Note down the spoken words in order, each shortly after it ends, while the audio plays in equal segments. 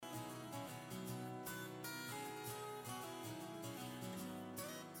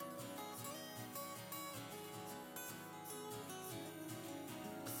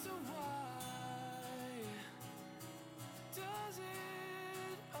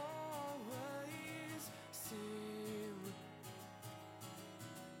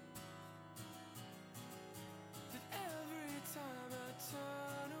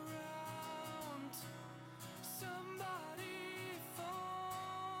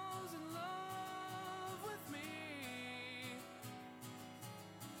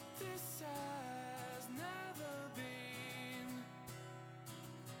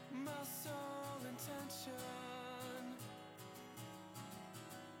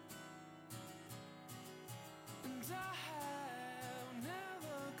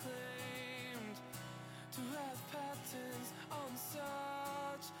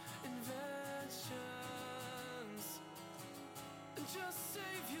just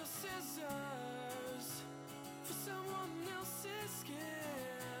save your scissors for someone else's skin.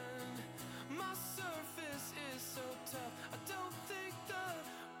 My surface is so tough, I don't think the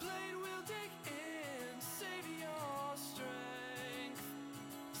blade will dig in. Save your strength,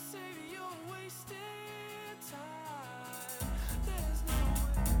 save your wasted time. There's no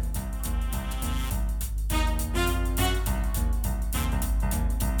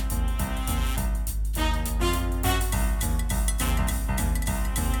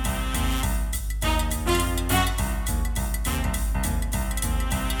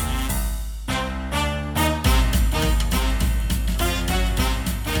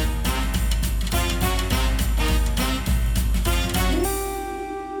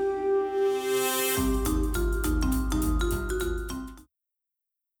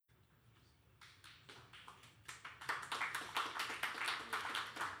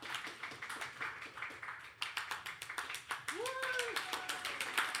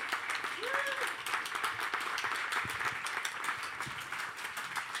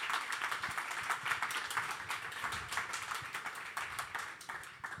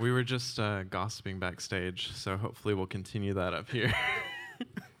We were just gossiping backstage, so hopefully we'll continue that up here.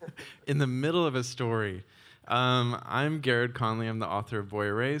 In the middle of a story. I'm Garrett Conley. I'm the author of Boy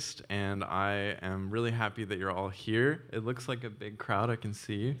Erased, and I am really happy that you're all here. It looks like a big crowd. I can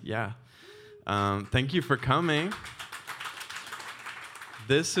see you. Yeah. Thank you for coming.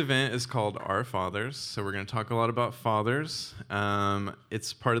 This event is called Our Fathers, so we're going to talk a lot about fathers.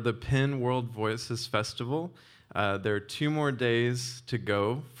 It's part of the Penn World Voices Festival. There are 2 more days to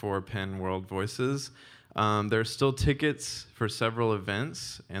go for Penn World Voices. There are still tickets for several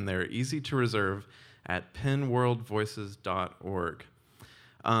events, and they're easy to reserve at pennworldvoices.org.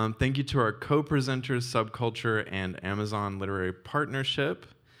 Thank you to our co-presenters, Subculture and Amazon Literary Partnership.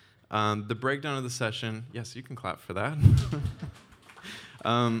 The breakdown of the session, yes, you can clap for that.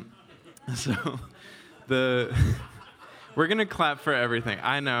 We're going to clap for everything.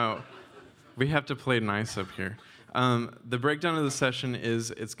 I know. We have to play nice up here. The breakdown of the session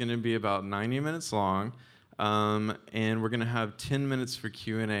is it's going to be about 90 minutes long, and we're going to have 10 minutes for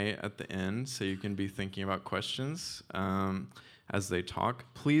Q&A at the end, so you can be thinking about questions as they talk.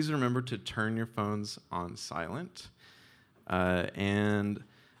 Please remember to turn your phones on silent. And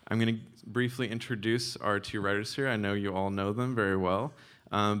I'm going to briefly introduce our 2 writers here. I know you all know them very well.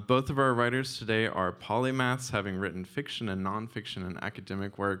 Both of our writers today are polymaths, having written fiction and nonfiction and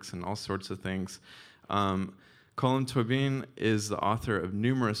academic works and all sorts of things. Colm Tóibín is the author of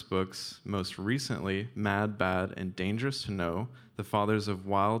numerous books, most recently Mad, Bad, and Dangerous to Know, the fathers of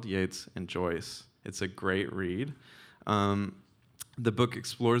Wilde, Yeats, and Joyce. It's a great read. The book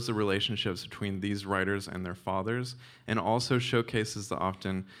explores the relationships between these writers and their fathers, and also showcases the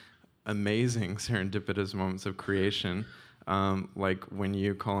often amazing serendipitous moments of creation, like when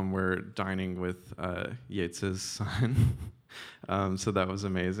you, Colm, were dining with Yeats's son. So that was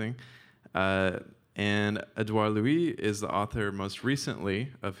amazing. And Edouard Louis is the author most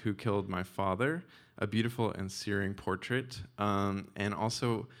recently of Who Killed My Father, a beautiful and searing portrait. And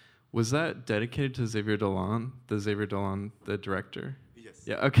also, was that dedicated to Xavier Dolan, the director? Yes.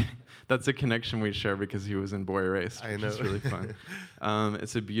 Yeah, okay. That's a connection we share because he was in Boy Erased, which is really fun.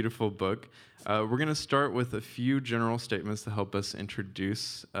 It's a beautiful book. We're going to start with a few general statements to help us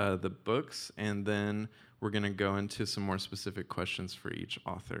introduce the books, and then we're going to go into some more specific questions for each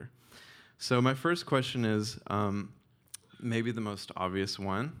author. So my first question is maybe the most obvious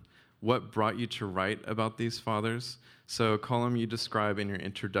one. What brought you to write about these fathers? So, Colm, you describe in your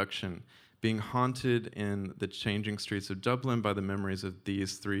introduction being haunted in the changing streets of Dublin by the memories of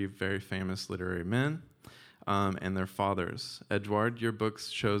these 3 very famous literary men and their fathers. Edouard, your book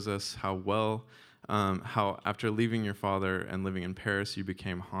shows us how after leaving your father and living in Paris, you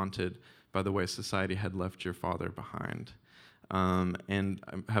became haunted by the way society had left your father behind. And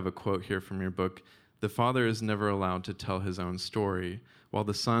I have a quote here from your book. The father is never allowed to tell his own story, while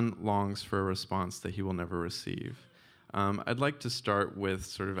the son longs for a response that he will never receive. I'd like to start with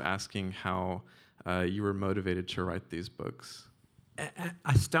sort of asking how you were motivated to write these books.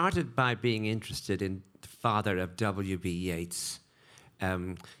 I started by being interested in the father of W.B. Yeats.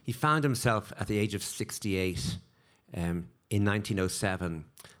 He found himself at the age of 68 in 1907,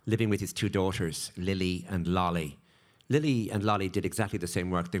 living with his 2 daughters, Lily and Lolly. Lily and Lolly did exactly the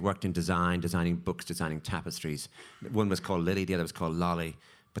same work. They worked in design, designing books, designing tapestries. One was called Lily, the other was called Lolly,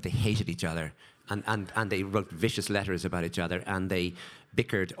 but they hated each other. And they wrote vicious letters about each other, and they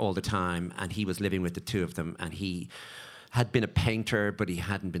bickered all the time, and he was living with the 2 of them, and he had been a painter, but he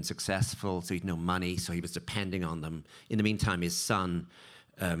hadn't been successful, so he had no money, so he was depending on them. In the meantime, his son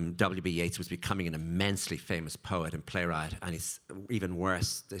W.B. Yeats was becoming an immensely famous poet and playwright, and even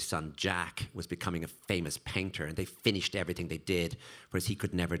worse, his son Jack was becoming a famous painter, and they finished everything they did, whereas he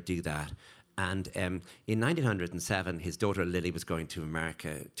could never do that. And in 1907, his daughter Lily was going to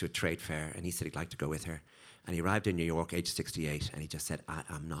America to a trade fair, and he said he'd like to go with her. And he arrived in New York, age 68, and he just said,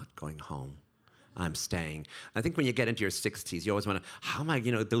 I'm not going home. I'm staying. I think when you get into your 60s, you always want to, how am I,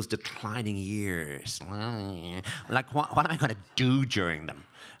 those declining years? Like, what am I going to do during them?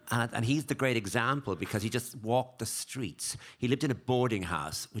 And he's the great example because he just walked the streets. He lived in a boarding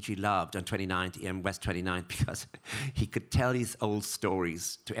house, which he loved, on 29th, West 29th, because he could tell these old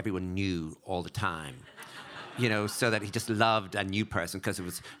stories to everyone new all the time. So that he just loved a new person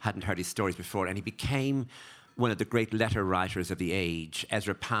because hadn't heard his stories before. And he became one of the great letter writers of the age.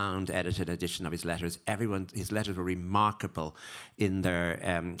 Ezra Pound edited an edition of his letters. His letters were remarkable in their,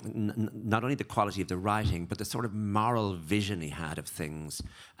 not only the quality of the writing, but the sort of moral vision he had of things.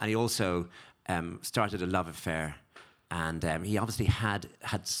 And he also started a love affair. And he obviously had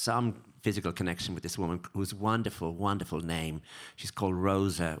some physical connection with this woman whose wonderful, wonderful name. She's called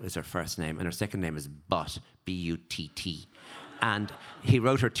Rosa, is her first name, and her second name is Butt, B-U-T-T. And he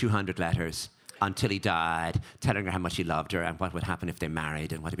wrote her 200 letters until he died, telling her how much he loved her and what would happen if they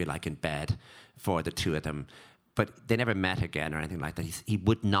married and what it'd be like in bed for the two of them. But they never met again or anything like that. He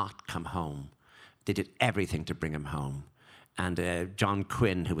would not come home. They did everything to bring him home. And John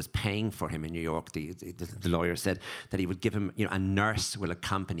Quinn, who was paying for him in New York, the lawyer, said that he would give him, a nurse will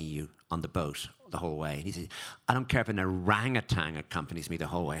accompany you on the boat the whole way. And he said, I don't care if an orangutan accompanies me the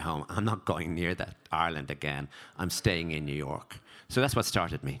whole way home. I'm not going near that Ireland again. I'm staying in New York. So that's what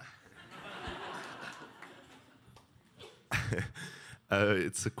started me.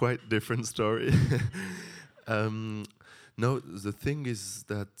 It's a quite different story. No, the thing is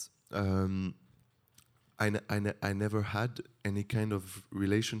that I never had any kind of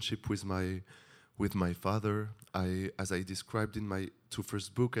relationship with my father. As I described in my two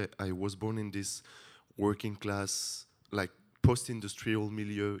first book, I was born in this working class, like post-industrial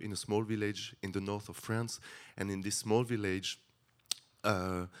milieu in a small village in the north of France, and in this small village.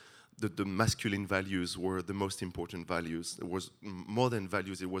 The masculine values were the most important values. It was more than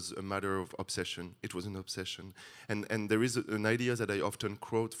values, it was a matter of obsession. It was an obsession. And there is an idea that I often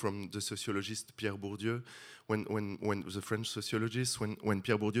quote from the sociologist Pierre Bourdieu, when the French sociologist, when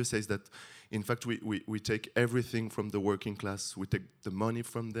Pierre Bourdieu says that, in fact, we take everything from the working class. We take the money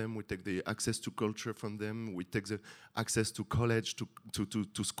from them, we take the access to culture from them, we take the access to college,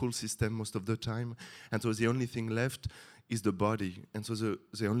 to school system most of the time. And so the only thing left is the body. And so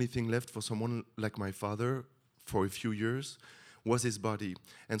the only thing left for someone like my father for a few years was his body.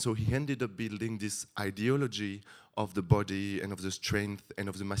 And so he ended up building this ideology of the body and of the strength and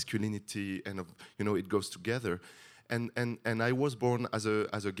of the masculinity and of, it goes together. And I was born as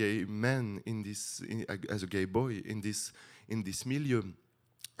a gay man as a gay boy in this milieu.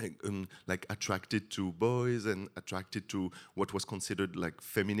 Like attracted to boys and attracted to what was considered like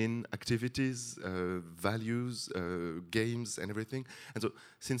feminine activities, values, games and everything. And so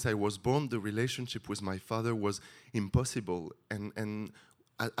since I was born, the relationship with my father was impossible. And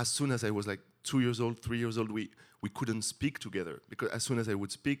as soon as I was like 2 years old, 3 years old, we couldn't speak together, because as soon as I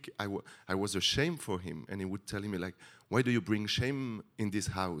would speak, I was ashamed for him, and he would tell me like, why do you bring shame in this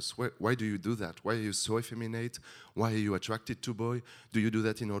house? Why do you do that? Why are you so effeminate? Why are you attracted to boy? Do you do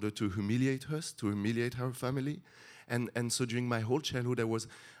that in order to humiliate us, to humiliate our family? And so during my whole childhood,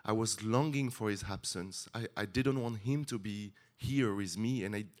 I was longing for his absence. I didn't want him to be here with me,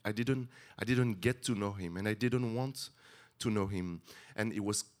 and I didn't get to know him, and I didn't want to know him. And he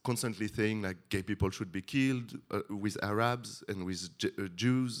was constantly saying like gay people should be killed with Arabs and with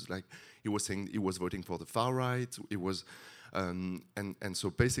Jews. Like he was saying he was voting for the far right. It was, and so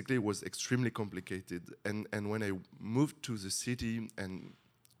basically it was extremely complicated. And when I moved to the city, and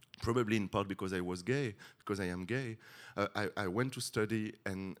probably in part because I was gay, because I am gay, I went to study,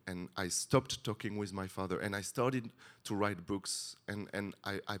 and I stopped talking with my father, and I started to write books, and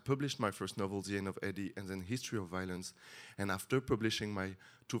I published my first novel, The End of Eddie, and then History of Violence. And after publishing my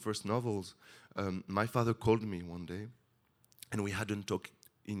two first novels, my father called me one day, and we hadn't talked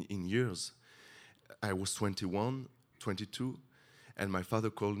in years. I was 21, 22, and my father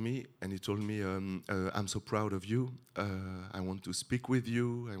called me, and he told me, I'm so proud of you. I want to speak with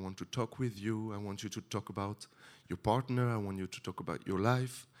you. I want to talk with you. I want you to talk about your partner. I want you to talk about your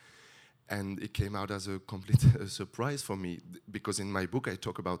life. And it came out as a complete surprise for me, because in my book I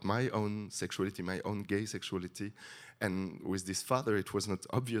talk about my own sexuality, my own gay sexuality. And with this father, it was not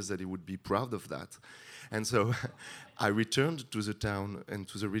obvious that he would be proud of that. And so I returned to the town and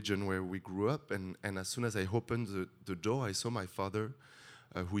to the region where we grew up. And as soon as I opened the door, I saw my father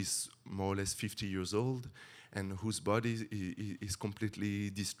who is more or less 50 years old, and whose body is completely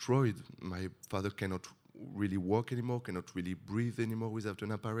destroyed. My father cannot really walk anymore, cannot really breathe anymore without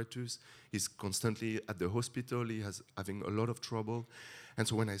an apparatus. He's constantly at the hospital. He has having a lot of trouble. And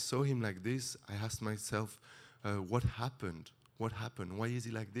so when I saw him like this, I asked myself, what happened? What happened? Why is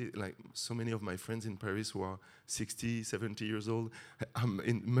he like this? Like so many of my friends in Paris who are 60, 70 years old, I'm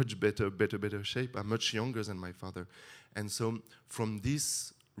in much better shape. I'm much younger than my father. And so from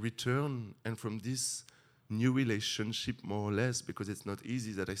this return and from this new relationship, more or less, because it's not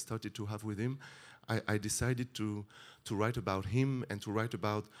easy, that I started to have with him, I decided to write about him and to write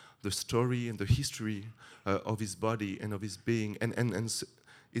about the story and the history of his body and of his being. And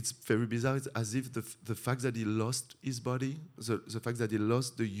it's very bizarre. It's as if the fact that he lost his body, the fact that he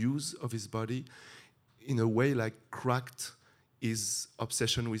lost the use of his body, in a way like cracked his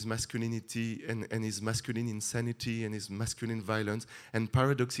obsession with masculinity and his masculine insanity and his masculine violence. And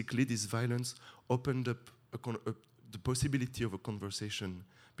paradoxically, this violence opened up the possibility of a conversation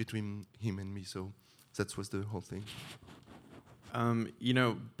between him and me. So that was the whole thing.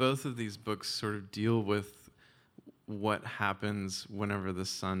 Both of these books sort of deal with what happens whenever the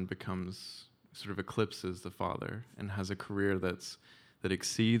son sort of eclipses the father and has a career that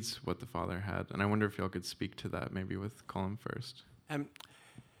exceeds what the father had. And I wonder if y'all could speak to that, maybe with Colm first. I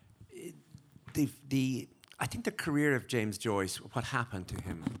think the career of James Joyce, what happened to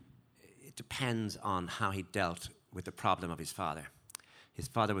him, it depends on how he dealt with the problem of his father. His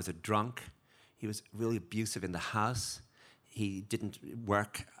father was a drunk. He was really abusive in the house. He didn't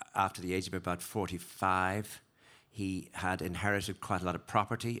work after the age of about 45. He had inherited quite a lot of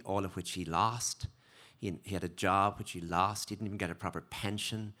property, all of which he lost. He had a job which he lost. He didn't even get a proper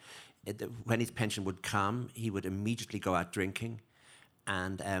pension. When his pension would come, he would immediately go out drinking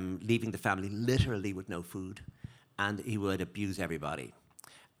and leaving the family literally with no food. And he would abuse everybody.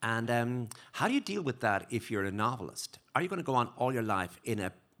 And how do you deal with that if you're a novelist? Are you going to go on all your life in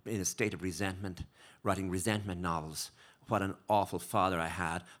a state of resentment, writing resentment novels? What an awful father I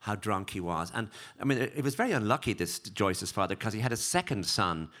had, how drunk he was. And I mean, it was very unlucky, this Joyce's father, because he had a second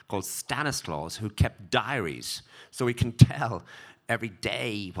son called Stanislaus who kept diaries. So he can tell every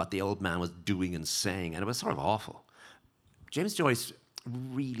day what the old man was doing and saying. And it was sort of awful. James Joyce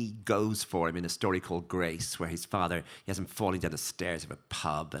really goes for him in a story called Grace, where his father, he has him falling down the stairs of a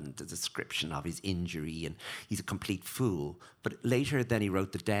pub and the description of his injury, and he's a complete fool. But later then he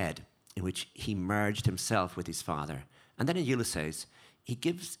wrote The Dead, in which he merged himself with his father. And then in Ulysses,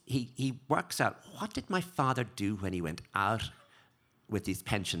 he works out, what did my father do when he went out with his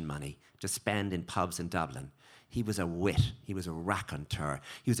pension money to spend in pubs in Dublin? He was a wit. He was a raconteur.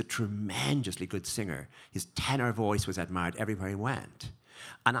 He was a tremendously good singer. His tenor voice was admired everywhere he went.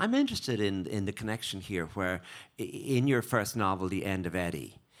 And I'm interested in the connection here where, in your first novel, The End of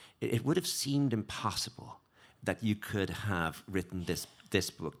Eddie, it would have seemed impossible that you could have written this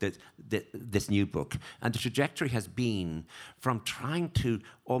book, this new book. And the trajectory has been from trying to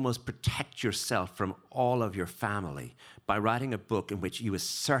almost protect yourself from all of your family by writing a book in which you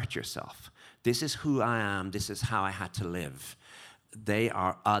assert yourself. This is who I am. This is how I had to live. They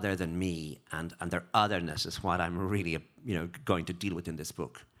are other than me, and their otherness is what I'm really, going to deal with in this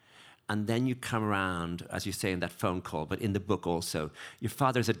book. And then you come around, as you say in that phone call, but in the book also, your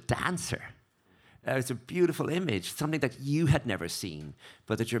father's a dancer. It's a beautiful image, something that you had never seen,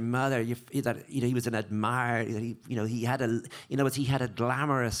 but that your mother, he was an admirer. He had a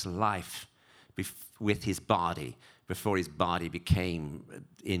glamorous life with his body before his body became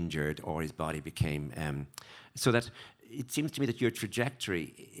injured or his body became. So that it seems to me that your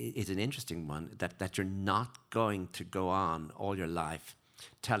trajectory is an interesting one. That you're not going to go on all your life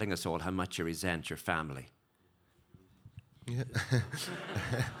telling us all how much you resent your family. Yeah.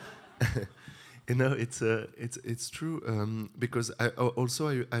 It's true because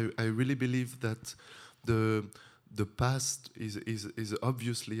I really believe that the past is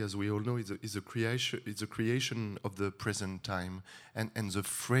obviously, as we all know, is a creation of the present time, and the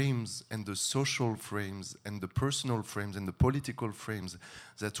frames and the social frames and the personal frames and the political frames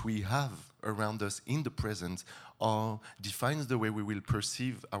that we have around us in the present defines the way we will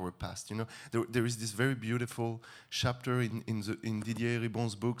perceive our past. There is this very beautiful chapter in Didier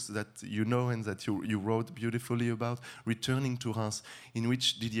Ribon's books that and that you wrote beautifully about, Returning to Reims, in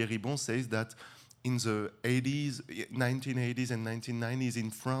which Didier Ribon says that in the 1980s and 1990s in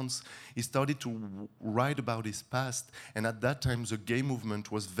France, he started to write about his past, and at that time the gay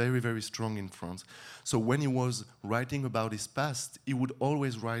movement was very, very strong in France. So when he was writing about his past, he would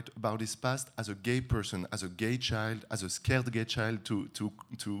always write about his past as a gay person, as a gay child, as a scared gay child,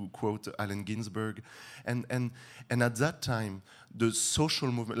 to quote Allen Ginsberg. And at that time, the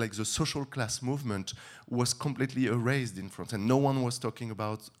social movement, like the social class movement, was completely erased in France, and no one was talking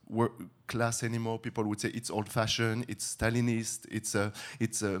about class anymore. People would say it's old-fashioned, it's Stalinist,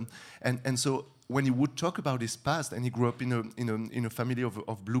 and so when he would talk about his past, and he grew up in a family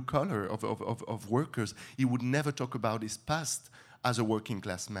of blue collar, of workers, he would never talk about his past as a working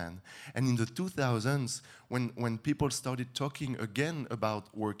class man. And in the 2000s, when people started talking again about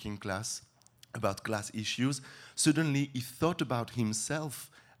working class, about class issues, suddenly he thought about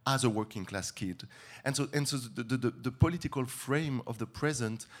himself as a working class kid. And so the political frame of the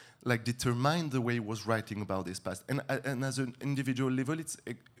present like determined the way he was writing about his past. And as an individual level, it's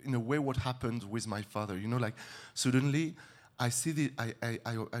in a way what happened with my father. You know, like suddenly I see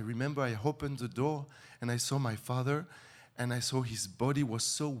I remember I opened the door and I saw my father, and I saw his body was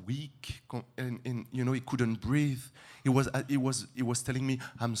so weak, and you know, he couldn't breathe. He was telling me,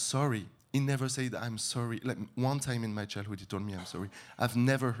 "I'm sorry." He never said, "I'm sorry." Like one time in my childhood, he told me, "I'm sorry." I've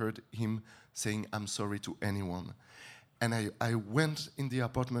never heard him saying, "I'm sorry" to anyone. And I went in the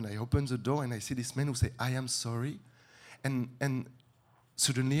apartment, I opened the door, and I see this man who say, "I am sorry." And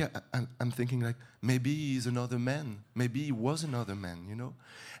suddenly I'm thinking, like, maybe he's another man. Maybe he was another man, you know?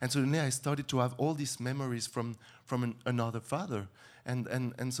 And suddenly I started to have all these memories from another father.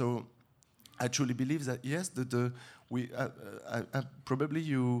 And so I truly believe that, yes,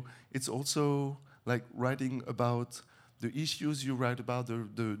 it's also like writing about the issues you write about,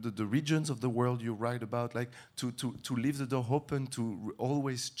 the regions of the world you write about, like to leave the door open, to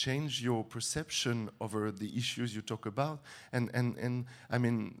always change your perception over the issues you talk about. And I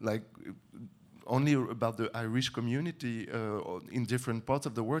mean, like, only about the Irish community in different parts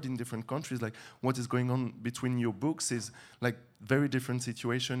of the world, in different countries, like what is going on between your books is like very different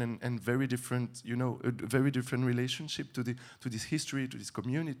situation and very different, you know, a very different relationship to this history, to this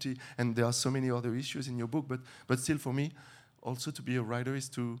community. And there are so many other issues in your book, but still for me, also to be a writer is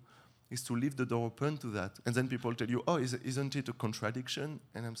to leave the door open to that. And then people tell you, "Oh, isn't it a contradiction?"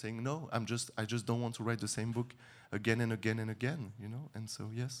 And I'm saying, no, I just don't want to write the same book again and again and again, you know. And so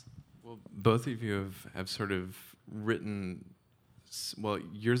yes. Well, both of you have sort of written, well,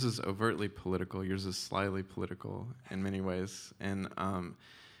 yours is overtly political, yours is slyly political in many ways. And,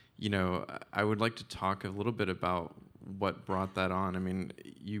 you know, I would like to talk a little bit about what brought that on. I mean,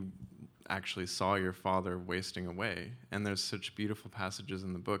 you actually saw your father wasting away, and there's such beautiful passages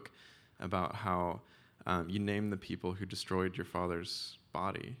in the book about how you name the people who destroyed your father's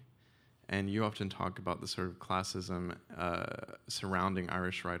body. And you often talk about the sort of classism surrounding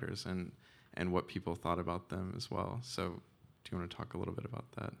Irish writers and what people thought about them as well. So do you want to talk a little bit about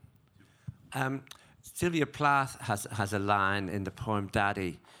that? Sylvia Plath has a line in the poem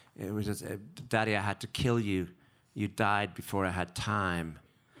Daddy. It was just, "Daddy, I had to kill you. You died before I had time."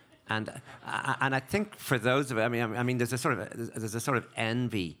 And I think for those of it, I mean, there's a sort of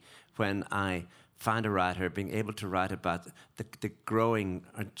envy when I find a writer being able to write about the growing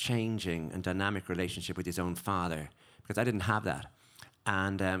and changing and dynamic relationship with his own father, because I didn't have that.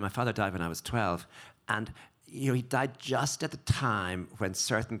 And my father died when I was 12, and you know, he died just at the time when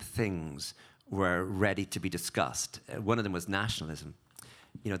certain things were ready to be discussed. One of them was nationalism.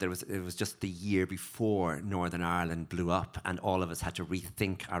 You know, it was just the year before Northern Ireland blew up, and all of us had to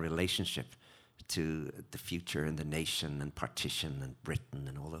rethink our relationship to the future and the nation and partition and Britain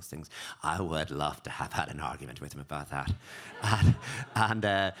and all those things. I would love to have had an argument with him about that. And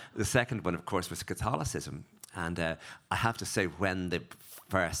the second one, of course, was Catholicism. And I have to say, when the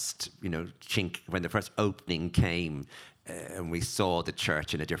first, when the first opening came, and we saw the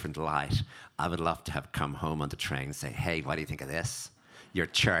church in a different light, I would love to have come home on the train and say, "Hey, what do you think of this? Your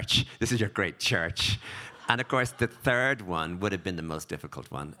church. This is your great church." And of course, the third one would have been the most difficult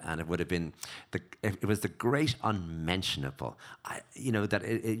one, and it would have been it was the great unmentionable.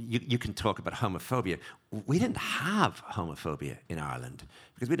 You can talk about homophobia. We didn't have homophobia in Ireland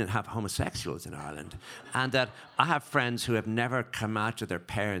because we didn't have homosexuals in Ireland, and that I have friends who have never come out to their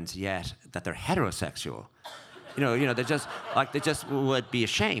parents yet that they're heterosexual. They just would be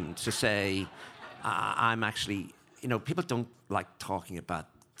ashamed to say, "I'm actually." People don't like talking about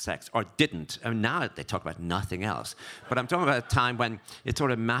sex, or didn't. I mean, now they talk about nothing else. But I'm talking about a time when it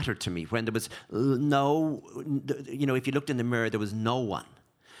sort of mattered to me, when there was no, if you looked in the mirror, there was no one.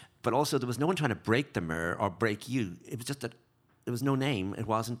 But also there was no one trying to break the mirror or break you. It was just that there was no name, it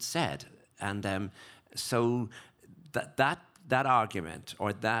wasn't said. And so that argument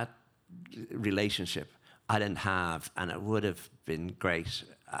or that relationship I didn't have, and it would have been great.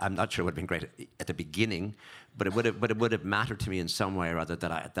 I'm not sure it would have been great at the beginning, but it would have mattered to me in some way or other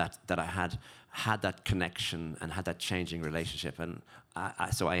that I had that connection and had that changing relationship, and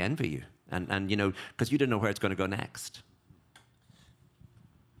so I envy you, and because you don't know where it's going to go next.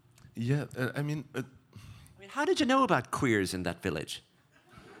 Yeah, I mean, I mean, how did you know about queers in that village?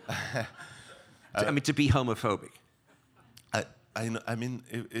 To be homophobic. I mean,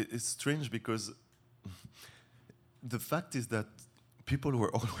 it's strange because the fact is that people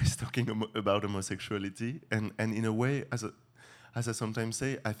were always talking about homosexuality, and in a way, as I sometimes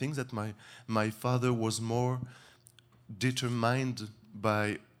say, I think that my father was more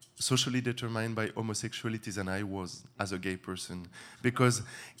socially determined by homosexuality than I was as a gay person, because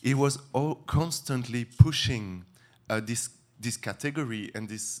he was constantly pushing this category and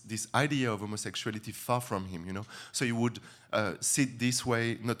this idea of homosexuality far from him, you know. So he would sit this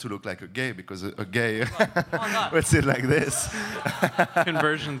way, not to look like a gay, because a gay would sit like this.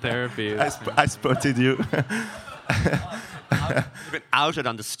 Conversion therapy. I spotted you. You've been outed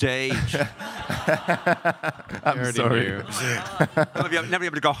on the stage. I'm sorry. You'll never be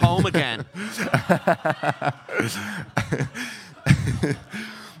able to go home again.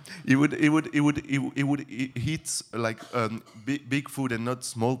 He would eat like big food and not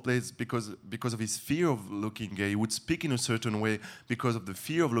small plates because of his fear of looking gay. He would speak in a certain way because of the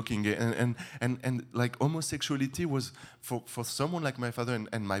fear of looking gay. And like homosexuality was for someone like my father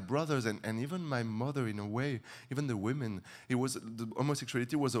and my brothers and even my mother in a way, even the women,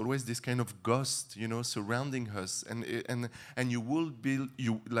 homosexuality was always this kind of ghost, you know, surrounding us. And you will build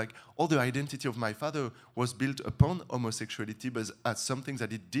like all the identity of my father was built upon homosexuality, but as something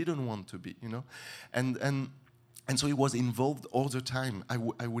that he didn't want to be, you know, and so he was involved all the time.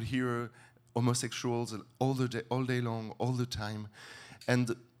 I would hear homosexuals all day long, all the time,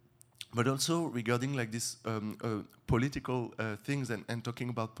 but also regarding like this political things and talking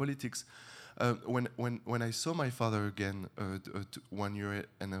about politics. When I saw my father again 1 year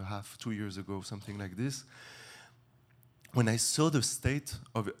and a half, 2 years ago, something like this, when I saw the state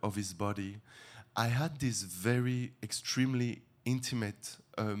of his body, I had these very extremely intimate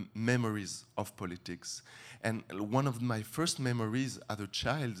memories of politics. And one of my first memories as a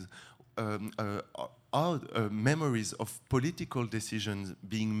child are memories of political decisions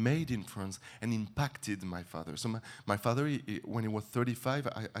being made in France and impacted my father. So my father, when he was 35,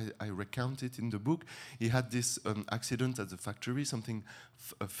 I recount it in the book, he had this accident at the factory. Something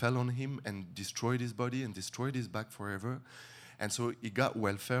fell on him and destroyed his body and destroyed his back forever. And so he got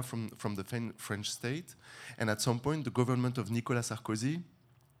welfare from the French state. And at some point, the government of Nicolas Sarkozy,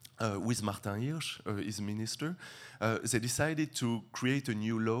 with Martin Hirsch, his minister, they decided to create a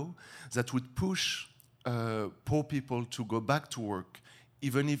new law that would push poor people to go back to work,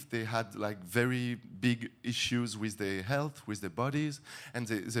 even if they had like very big issues with their health, with their bodies. And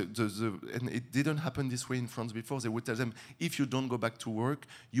and it didn't happen this way in France before. They would tell them, if you don't go back to work,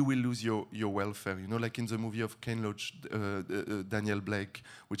 you will lose your welfare. You know, like in the movie of Ken Loach, Daniel Blake,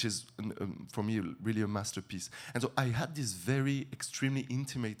 which is, for me, really a masterpiece. And so I had these very extremely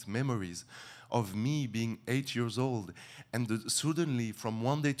intimate memories of me being 8 years old, and suddenly, from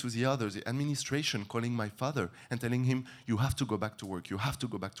one day to the other, the administration calling my father and telling him, you have to go back to work, you have to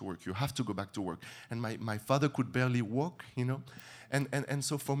go back to work, you have to go back to work. And my father could barely walk, you know. And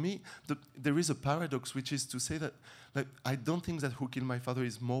so for me, there is a paradox, which is to say that like, I don't think that Who Killed My Father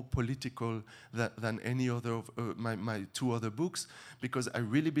is more political than any other of my two other books, because I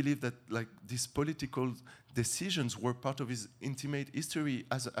really believe that like these political decisions were part of his intimate history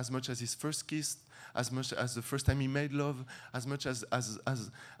as much as his first kiss, as much as the first time he made love, as much as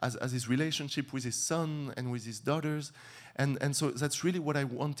his relationship with his son and with his daughters. And so that's really what I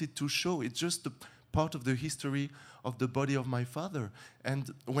wanted to show. It's just a part of the history of the body of my father.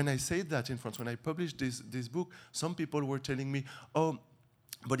 And when I said that in France, when I published this book, some people were telling me, oh,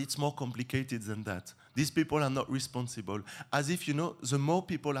 but it's more complicated than that. These people are not responsible. As if, you know, the more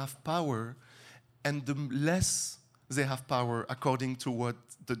people have power, and the less they have power according to what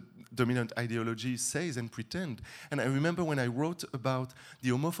the dominant ideology says and pretend. And I remember when I wrote about the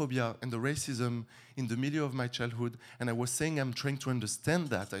homophobia and the racism in the milieu of my childhood, and I was saying I'm trying to understand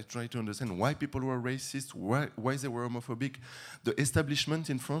that. I try to understand why people were racist, why they were homophobic. The establishment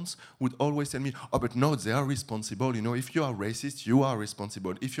in France would always tell me, oh, but no, they are responsible. You know, if you are racist, you are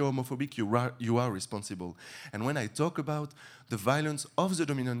responsible. If you're homophobic, you are responsible. And when I talk about the violence of the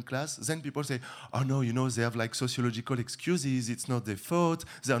dominant class, then people say, oh no, you know, they have like sociological excuses, it's not their fault,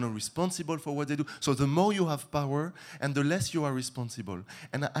 they are not responsible for what they do. So the more you have power, and the less you are responsible.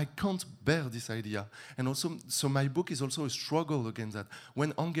 And I can't bear this idea. And also, so my book is also a struggle against that.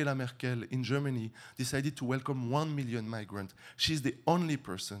 When Angela Merkel in Germany decided to welcome 1 million migrants, she's the only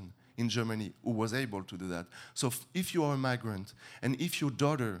person in Germany who was able to do that. So if you are a migrant, and if your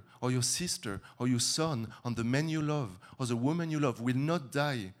daughter or your sister or your son, or the man you love or the woman you love will not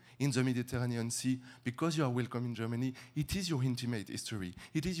die in the Mediterranean Sea, because you are welcome in Germany, it is your intimate history.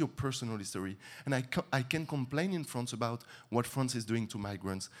 It is your personal history. And I can complain in France about what France is doing to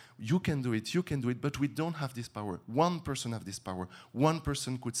migrants. You can do it, but we don't have this power. One person has this power. One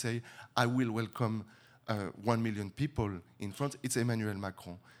person could say, I will welcome 1 million people in France. It's Emmanuel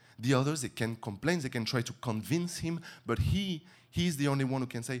Macron. The others, they can complain, they can try to convince him, but he is the only one who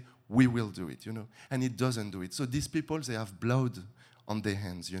can say, we will do it, and he doesn't do it. So these people, they have blood on their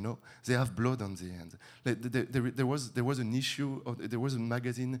hands, They have blood on their hands. There was an issue, there was a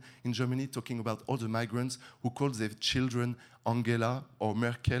magazine in Germany talking about all the migrants who called their children Angela or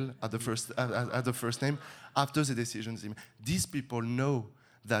Merkel at the first name after the decisions. These people know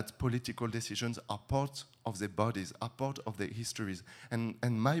that political decisions are part of their bodies, are part of their histories. And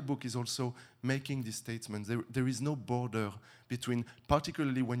my book is also making these statements. There is no border between,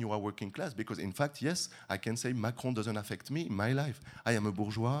 particularly when you are working class, because in fact, yes, I can say Macron doesn't affect me in my life. I am a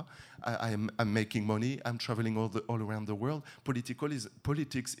bourgeois, I'm making money, I'm traveling all around the world.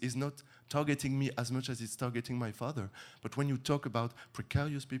 Politics is not targeting me as much as it's targeting my father. But when you talk about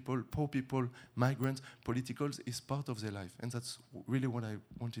precarious people, poor people, migrants, politicals is part of their life. And that's really what I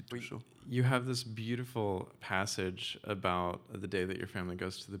wanted to show. You have this beautiful passage about the day that your family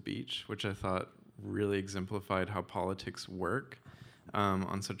goes to the beach, which I thought really exemplified how politics work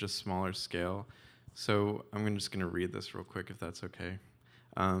on such a smaller scale. So I'm just going to read this real quick, if that's okay.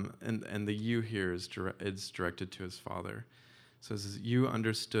 And the you here is directed to his father. It says, you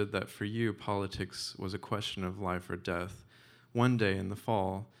understood that for you, politics was a question of life or death. One day in the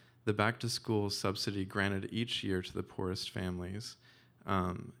fall, the back-to-school subsidy granted each year to the poorest families.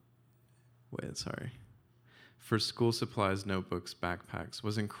 For school supplies, notebooks, backpacks,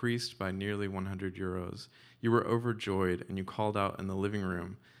 was increased by nearly 100 euros. You were overjoyed, and you called out in the living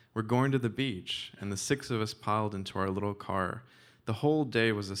room, we're going to the beach, and the 6 of us piled into our little car. The whole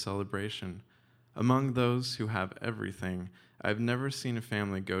day was a celebration. Among those who have everything, I've never seen a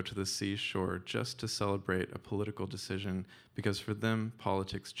family go to the seashore just to celebrate a political decision, because for them,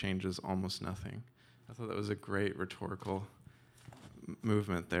 politics changes almost nothing. I thought that was a great rhetorical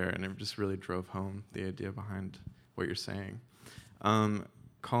movement there, and it just really drove home the idea behind what you're saying.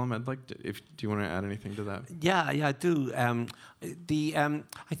 Colm, I'd like to, do you want to add anything to that? Yeah, I do.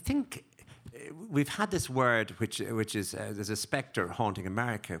 I think we've had this word, which is there's a specter haunting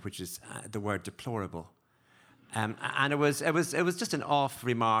America, which is the word deplorable. And it was just an off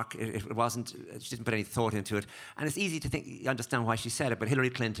remark. It wasn't. She didn't put any thought into it. And it's easy to understand why she said it. But Hillary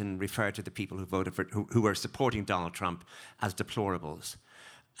Clinton referred to the people who voted for, who were supporting Donald Trump, as deplorables,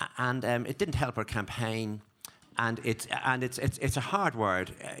 and it didn't help her campaign. And it's a hard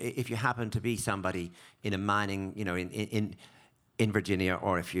word if you happen to be somebody in a mining, in Virginia,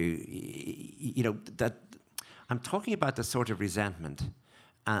 or if that. I'm talking about the sort of resentment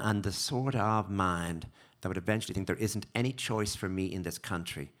and the sort of mind that would eventually think there isn't any choice for me in this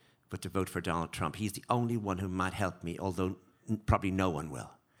country but to vote for Donald Trump. He's the only one who might help me, although probably no one will.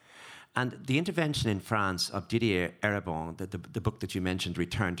 And the intervention in France of Didier Eribon, the book that you mentioned,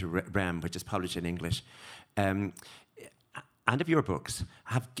 Return to Rem, which is published in English, and of your books,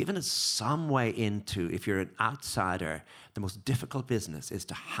 have given us some way into, if you're an outsider, the most difficult business is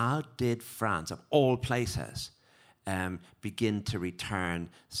to how did France, of all places, begin to return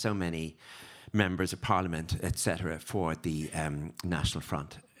so many members of parliament, etc., for the National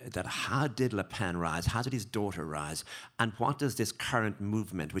Front. That how did Le Pen rise? How did his daughter rise? And what does this current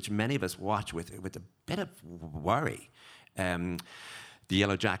movement, which many of us watch with a bit of worry, the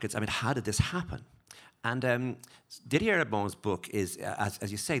Yellow Jackets, how did this happen? And Didier Eribon's book is, as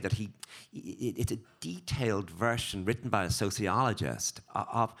you say, that it's a detailed version written by a sociologist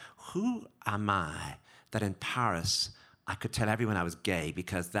of who am I that in Paris I could tell everyone I was gay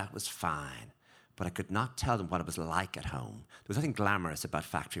because that was fine, but I could not tell them what it was like at home. There was nothing glamorous about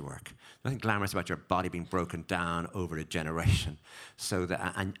factory work. Nothing glamorous about your body being broken down over a generation. So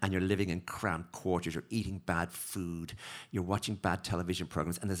that, and you're living in cramped quarters, you're eating bad food, you're watching bad television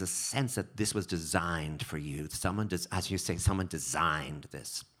programs, and there's a sense that this was designed for you. Someone, as you say, someone designed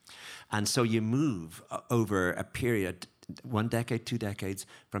this. And so you move over a period, 1 decade, 2 decades,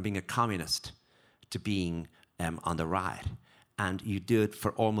 from being a communist to being on the right. And you do it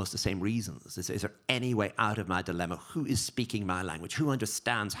for almost the same reasons. Is there any way out of my dilemma? Who is speaking my language? Who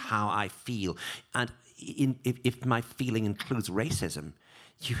understands how I feel? And if my feeling includes racism,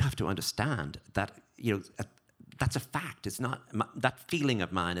 you have to understand that that's a fact. It's not that feeling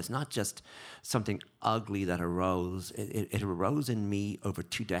of mine is not just something ugly that arose. It arose in me over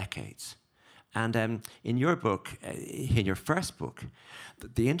 2 decades. And in your book, in your first book,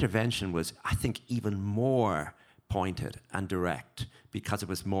 the intervention was, I think, even more pointed and direct, because it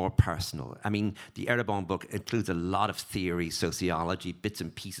was more personal. I mean, the Eribon book includes a lot of theory, sociology, bits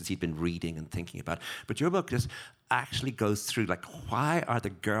and pieces he'd been reading and thinking about. But your book just actually goes through, like, why are the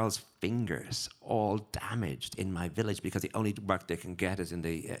girls' fingers all damaged in my village? Because the only work they can get is in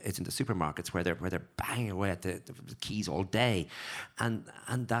the supermarkets where they're banging away at the keys all day, and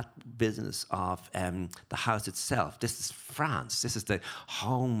that business of the house itself. This is France. This is the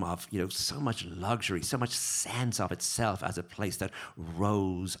home of so much luxury, so much sense of itself as a place that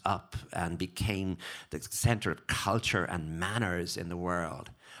rose up and became the center of culture and manners in the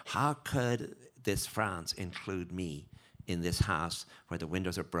world. How could this France include me in this house where the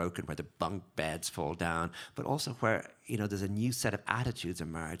windows are broken, where the bunk beds fall down, but also where there's a new set of attitudes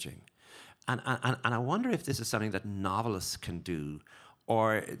emerging? And I wonder if this is something that novelists can do,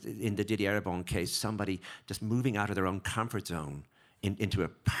 or in the Didier Eribon case, somebody just moving out of their own comfort zone into a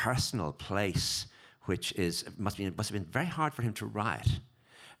personal place, which must have been very hard for him to write.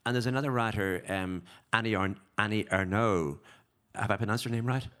 And there's another writer, Annie Ernaux. Have I pronounced her name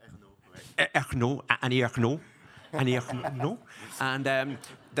right? Annie Ernaux. And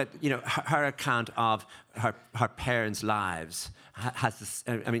that her account of her parents' lives has this.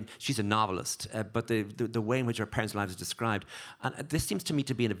 I mean, she's a novelist, but the way in which her parents' lives is described, and this seems to me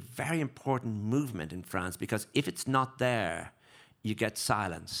to be a very important movement in France, because if it's not there, you get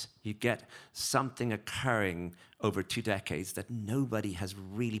silence. You get something occurring over 2 decades that nobody has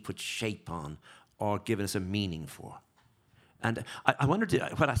really put shape on or given us a meaning for. And I wondered,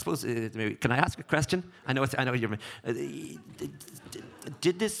 I suppose, maybe, can I ask a question? I know you're.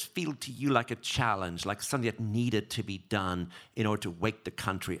 Did this feel to you like a challenge, like something that needed to be done in order to wake the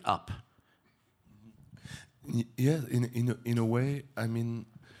country up? Yeah, in a way. I mean,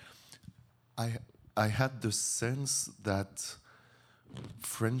 I had the sense that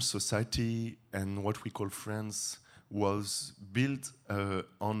French society and what we call France was built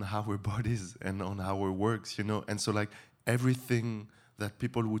on our bodies and on our works, and so like. Everything that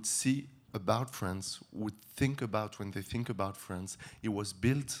people would see about France, would think about when they think about France, it was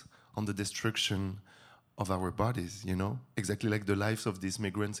built on the destruction of our bodies, Exactly like the lives of these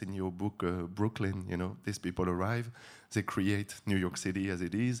migrants in your book, Brooklyn, These people arrive, they create New York City as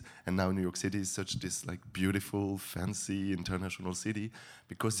it is, and now New York City is such this like beautiful, fancy, international city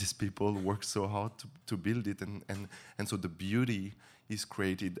because these people work so hard to build it, and so the beauty is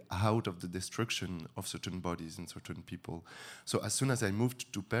created out of the destruction of certain bodies and certain people. So as soon as I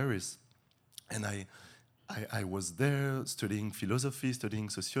moved to Paris, and I was there studying philosophy, studying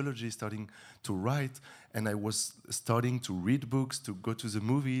sociology, starting to write, and I was starting to read books, to go to the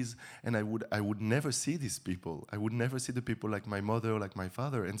movies, and I would never see these people. I would never see the people like my mother, like my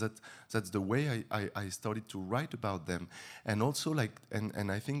father, and that's the way I started to write about them. And also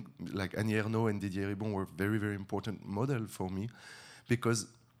and I think like Annie Ernaux and Didier Eribon were very, very important model for me, because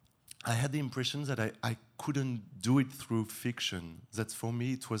I had the impression that I couldn't do it through fiction. That for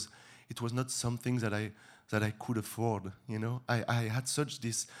me it was not something that I could afford. I had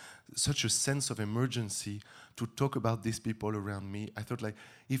such a sense of emergency to talk about these people around me. I thought like,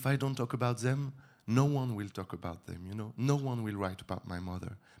 if I don't talk about them, no one will talk about them. No one will write about my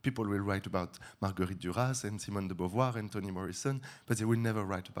mother. People will write about Marguerite Duras and Simone de Beauvoir and Toni Morrison, but they will never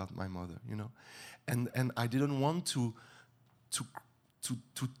write about my mother. And I didn't want to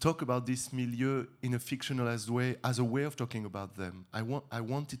talk about this milieu in a fictionalized way as a way of talking about them. I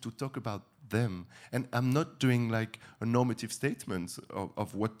wanted to talk about them. And I'm not doing like a normative statement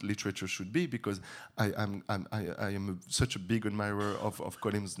of what literature should be, because I am such a big admirer of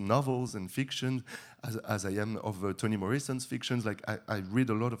Collin's novels and fiction, as I am of Toni Morrison's fictions. Like I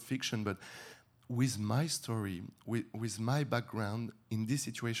read a lot of fiction, but with my story, with my background in this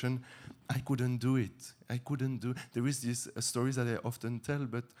situation, I couldn't do it. There is this stories that I often tell,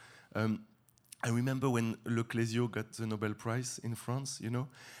 but I remember when Le Clésio got the Nobel Prize in France,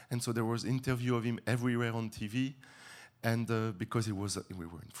 and so there was interview of him everywhere on TV, and because we were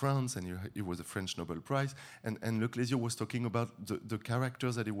in France, and it was a French Nobel Prize, and Le Clésio was talking about the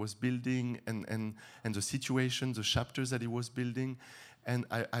characters that he was building, and the situation, the chapters that he was building, and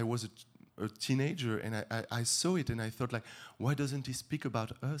I was a teenager, and I saw it, and I thought like, why doesn't he speak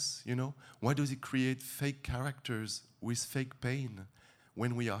about us? Why does he create fake characters with fake pain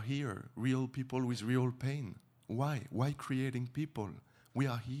when we are here, real people with real pain? Why creating people? We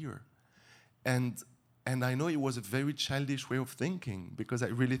are here, and I know it was a very childish way of thinking, because I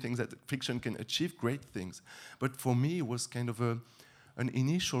really think that fiction can achieve great things, but for me it was kind of an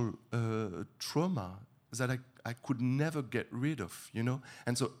initial trauma that I could never get rid of,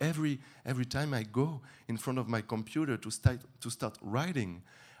 And so every time I go in front of my computer to start writing,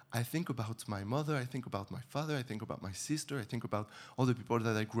 I think about my mother, I think about my father, I think about my sister, I think about all the people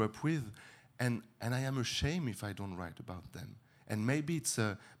that I grew up with, and I am ashamed if I don't write about them. And maybe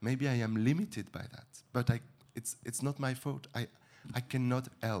maybe I am limited by that, but it's not my fault. I cannot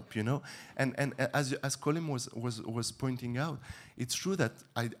help, you know. And as Colin was pointing out, it's true that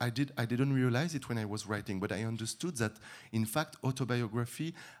I didn't realize it when I was writing, but I understood that in fact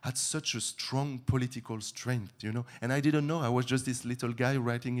autobiography had such a strong political strength, you know. And I didn't know. I was just this little guy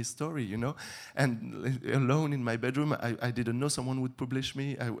writing his story, you know. And alone in my bedroom, I didn't know someone would publish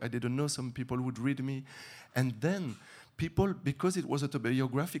me. I didn't know some people would read me. And then people, because it was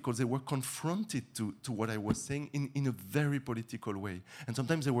autobiographical, they were confronted to what I was saying in a very political way. And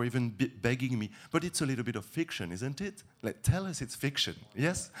sometimes they were even begging me, but it's a little bit of fiction, isn't it? Like, tell us it's fiction,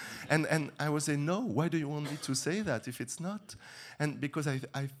 yes? And I was saying, no, why do you want me to say that if it's not? And because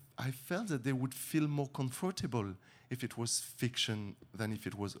I felt that they would feel more comfortable if it was fiction than if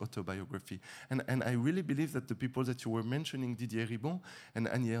it was autobiography. And I really believe that the people that you were mentioning, Didier Ribon and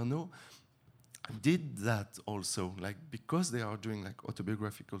Annie Ernaux, did that also, like, because they are doing like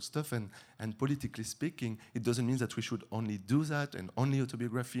autobiographical stuff, and politically speaking, it doesn't mean that we should only do that and only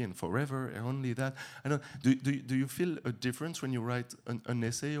autobiography and forever and only that. I don't. Do you feel a difference when you write an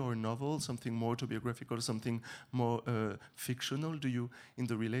essay or a novel, something more autobiographical, something more fictional? Do you, in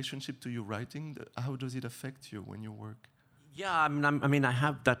the relationship to your writing, how does it affect you when you work? Yeah, I mean, I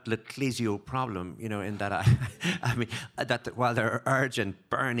have that Leclisio problem, you know, in that I mean, that while there are urgent,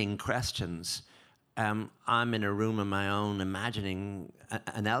 burning questions, I'm in a room on my own, imagining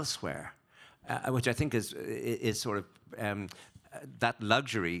an elsewhere, which I think is sort of that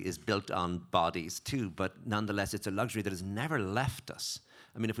luxury is built on bodies too, but nonetheless, it's a luxury that has never left us.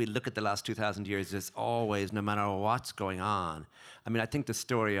 I mean, if we look at the last 2,000 years, there's always, no matter what's going on. I mean, I think the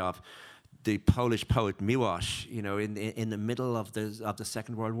story of the Polish poet Miłosz, you know, in the middle of the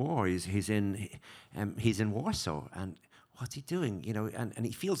Second World War, he's in Warsaw, and what's he doing? You know, and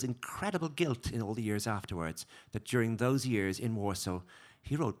he feels incredible guilt in all the years afterwards that during those years in Warsaw,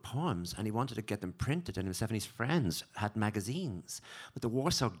 he wrote poems and he wanted to get them printed, and himself and his friends had magazines. But the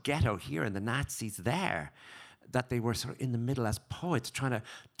Warsaw ghetto here and the Nazis there, that they were sort of in the middle as poets trying to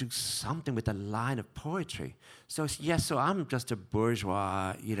do something with the line of poetry. So yes, so I'm just a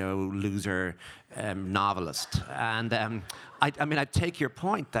bourgeois, you know, loser novelist. And I mean, I take your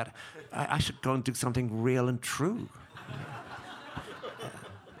point that I should go and do something real and true.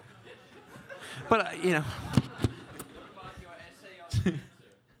 But, you know.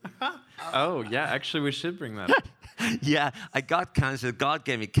 Oh, yeah, actually, we should bring that up. Yeah, I got cancer. God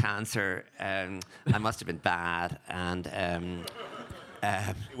gave me cancer. I must have been bad, and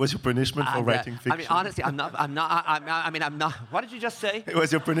It was your punishment for writing fiction. I mean, honestly, I'm not. What did you just say? It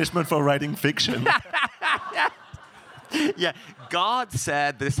was your punishment for writing fiction. Yeah, God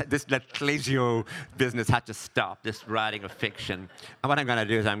said this Leclisio business had to stop, this writing of fiction. And what I'm going to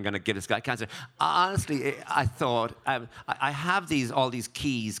do is I'm going to give this guy cancer. Honestly, I thought, I have all these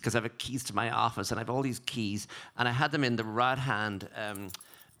keys, because I have keys to my office, and I have all these keys, and I had them in the right hand.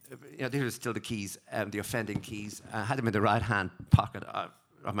 You know, these are still the keys, the offending keys. I had them in the right hand pocket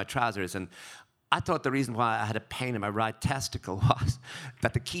of my trousers, and I thought the reason why I had a pain in my right testicle was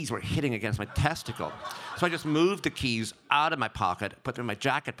that the keys were hitting against my testicle. So I just moved the keys out of my pocket, put them in my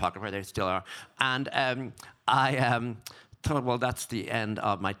jacket pocket where they still are, and I thought, well, that's the end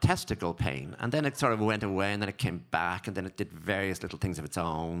of my testicle pain. And then it sort of went away, and then it came back, and then it did various little things of its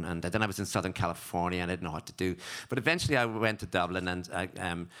own. And then I was in Southern California, and I didn't know what to do. But eventually I went to Dublin, and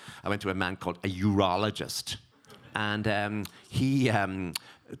I went to a man called a urologist. And he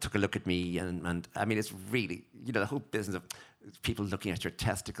took a look at me, and I mean, it's really, you know, the whole business of people looking at your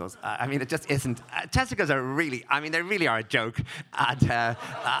testicles. I mean, it just isn't. Testicles are really, I mean, they really are a joke.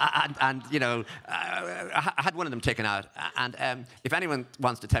 And you know, I had one of them taken out. And if anyone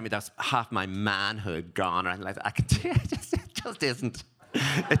wants to tell me that's half my manhood gone or anything like that, I can tell you, it just isn't.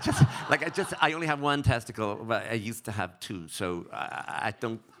 It just, like, I only have one testicle, but I used to have two, so I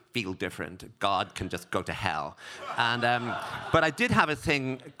don't feel different. God can just go to hell. And but I did have a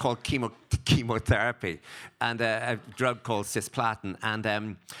thing called chemotherapy, and a drug called cisplatin. And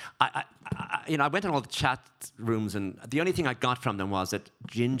I went in all the chat rooms, and the only thing I got from them was that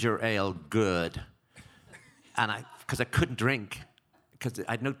ginger ale good, and because I couldn't drink, because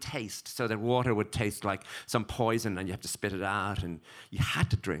I had no taste, so the water would taste like some poison, and you have to spit it out, and you had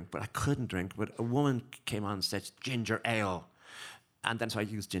to drink, but I couldn't drink. But a woman came on and said, ginger ale. And then so I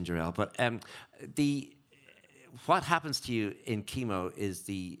used ginger ale. But what happens to you in chemo is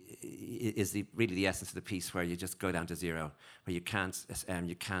really the essence of the piece, where you just go down to zero, where you can't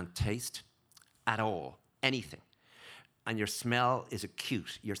taste at all anything. and your smell is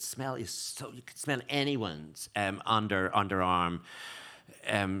acute. Your smell is so, you can smell anyone's underarm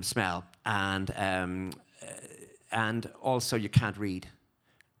smell, and also you can't read,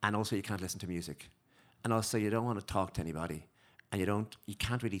 and also you can't listen to music, and also you don't want to talk to anybody, and you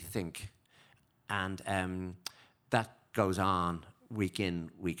can't really think, and that goes on week in,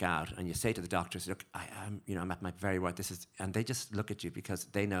 week out, and you say to the doctors, "Look, I'm at my very worst. And they just look at you because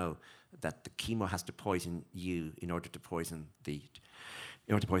they know that the chemo has to poison you in order to poison the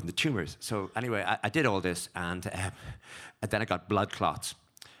tumors." So anyway, I did all this, and then I got blood clots,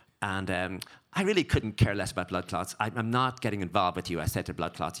 and I really couldn't care less about blood clots. I'm not getting involved with you. I said to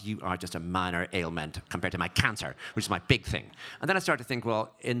blood clots, "You are just a minor ailment compared to my cancer, which is my big thing." And then I started to think,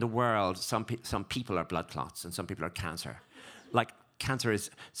 well, in the world, some people are blood clots, and some people are cancer. Like, cancer is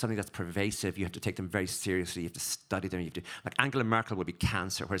something that's pervasive. You have to take them very seriously. You have to study them. Like Angela Merkel would be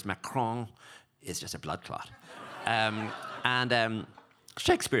cancer, whereas Macron is just a blood clot.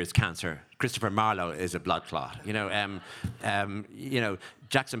 Shakespeare is cancer. Christopher Marlowe is a blood clot.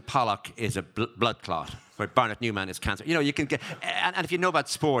 Jackson Pollock is a blood clot, where Barnett Newman is cancer. You can get, and if you know about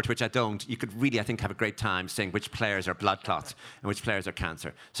sport, which I don't, you could really, I think, have a great time saying which players are blood clots and which players are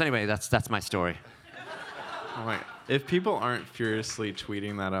cancer. So anyway, that's my story. Oh my! If people aren't furiously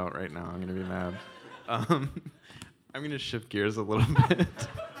tweeting that out right now, I'm gonna be mad. I'm gonna shift gears a little bit.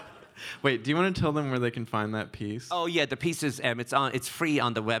 Wait, do you want to tell them where they can find that piece? Oh yeah, the piece is it's free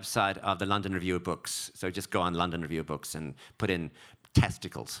on the website of the London Review of Books. So just go on London Review of Books and put in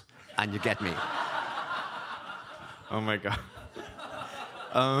testicles, and you get me. Oh my God.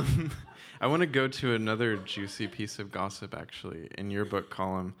 I want to go to another juicy piece of gossip, actually, in your book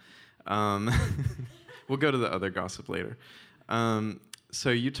column. We'll go to the other gossip later. So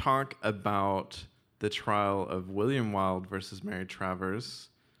you talk about the trial of William Wilde versus Mary Travers.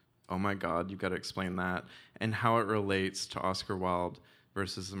 Oh my God, you've got to explain that. And how it relates to Oscar Wilde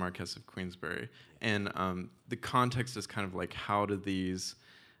versus the Marquess of Queensberry. And the context is kind of like, how do these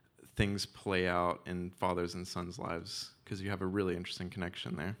things play out in fathers and sons' lives? Because you have a really interesting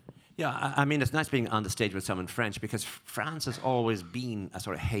connection there. Yeah, I mean, it's nice being on the stage with someone French, because France has always been a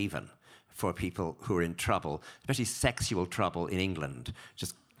sort of haven for people who are in trouble, especially sexual trouble in England.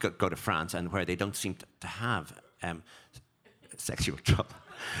 Just go to France, and where they don't seem to have sexual trouble.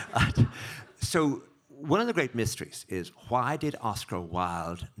 So one of the great mysteries is, why did Oscar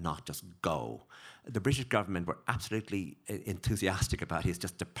Wilde not just go? The British government were absolutely enthusiastic about his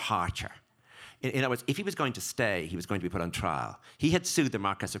just departure. In other words, if he was going to stay, he was going to be put on trial. He had sued the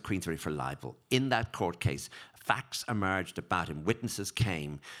Marquess of Queensberry for libel. In that court case, facts emerged about him. Witnesses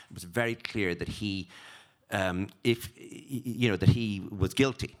came. It was very clear that he was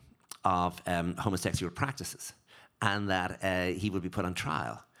guilty of homosexual practices, and that he would be put on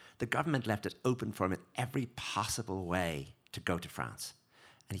trial. The government left it open for him in every possible way to go to France,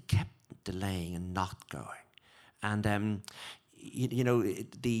 and he kept delaying and not going. And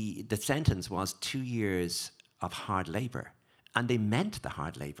the sentence was 2 years of hard labor. And they meant the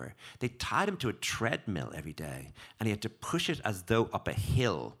hard labor. They tied him to a treadmill every day, and he had to push it as though up a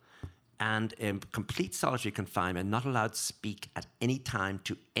hill. And complete solitary confinement, not allowed to speak at any time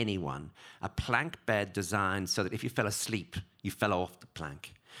to anyone. A plank bed designed so that if you fell asleep, you fell off the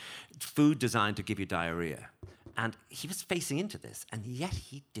plank. Food designed to give you diarrhea. And he was facing into this, and yet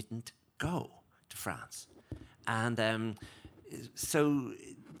he didn't go to France. And so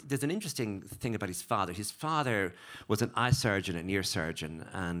there's an interesting thing about his father. His father was an eye surgeon, an ear surgeon,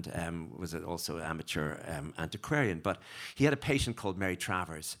 and was also an amateur antiquarian. But he had a patient called Mary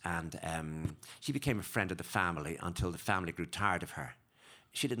Travers, and she became a friend of the family until the family grew tired of her.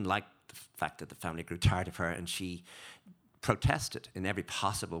 She didn't like the fact that the family grew tired of her, and she protested in every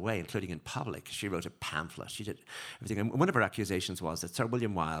possible way, including in public. She wrote a pamphlet. She did everything. And one of her accusations was that Sir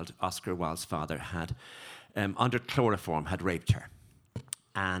William Wilde, Oscar Wilde's father, had, under chloroform, had raped her.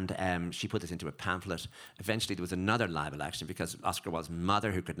 And she put this into a pamphlet. Eventually, there was another libel action because Oscar Wilde's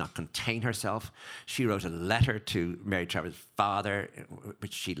mother, who could not contain herself, she wrote a letter to Mary Travers' father,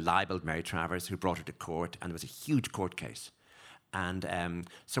 which she libeled Mary Travers, who brought her to court, and there was a huge court case. And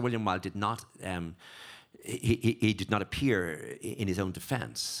Sir William Wilde did not... He did not appear in his own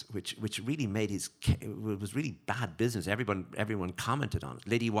defence, which really made was really bad business. Everyone commented on it.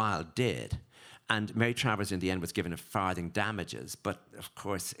 Lady Wilde did, and Mary Travers in the end was given a farthing damages, but of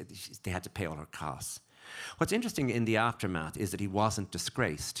course they had to pay all her costs. What's interesting in the aftermath is that he wasn't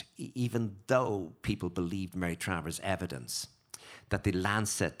disgraced, even though people believed Mary Travers' evidence. That the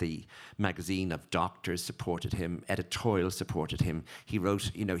Lancet, the magazine of doctors, supported him, editorial supported him. He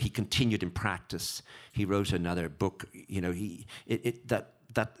wrote, he continued in practice. He wrote another book. It's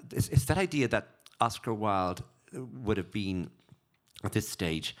that idea that Oscar Wilde would have been, at this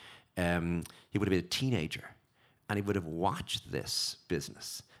stage, he would have been a teenager, and he would have watched this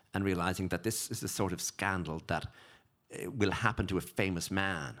business and realizing that this is the sort of scandal that will happen to a famous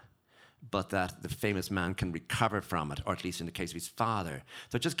man, but that the famous man can recover from it, or at least in the case of his father.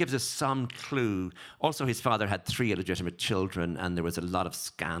 So it just gives us some clue. Also, his father had 3 illegitimate children, and there was a lot of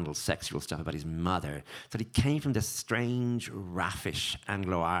scandal, sexual stuff about his mother. So he came from this strange, raffish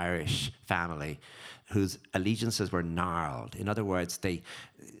Anglo-Irish family whose allegiances were gnarled. In other words,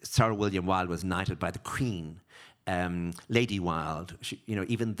 Sir William Wilde was knighted by the Queen. Lady Wilde,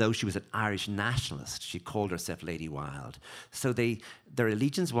 even though she was an Irish nationalist, she called herself Lady Wilde. So their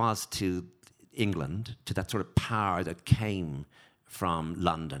allegiance was to England, to that sort of power that came from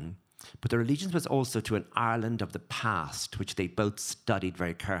London. But their allegiance was also to an Ireland of the past, which they both studied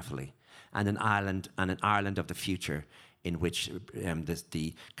very carefully, and an Ireland of the future, in which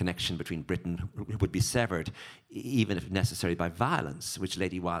the connection between Britain would be severed, even if necessary by violence, which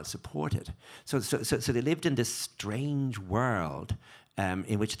Lady Wilde supported. So they lived in this strange world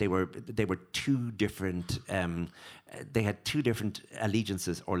in which they were two different. They had 2 different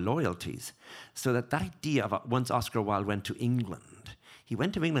allegiances or loyalties. So that idea of once Oscar Wilde went to England, he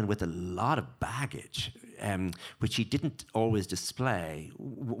went to England with a lot of baggage, which he didn't always display.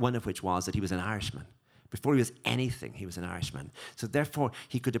 One of which was that he was an Irishman. Before he was anything, he was an Irishman. So therefore,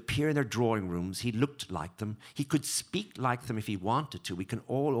 he could appear in their drawing rooms. He looked like them. He could speak like them if he wanted to. We can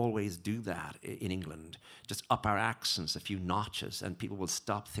all always do that in England. Just up our accents a few notches, and people will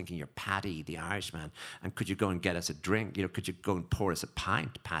stop thinking you're Paddy, the Irishman. And could you go and get us a drink? Could you go and pour us a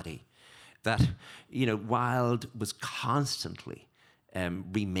pint, Paddy? That, Wilde was constantly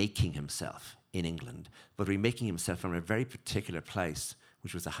remaking himself in England, but remaking himself from a very particular place,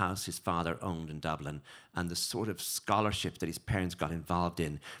 which was a house his father owned in Dublin, and the sort of scholarship that his parents got involved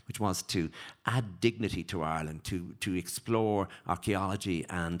in, which was to add dignity to Ireland, to explore archaeology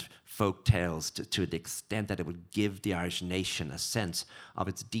and folk tales to the extent that it would give the Irish nation a sense of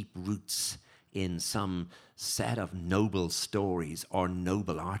its deep roots in some set of noble stories or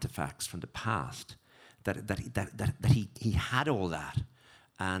noble artifacts from the past. That he had all that,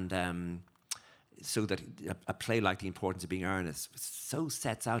 and so that a play like The Importance of Being Earnest so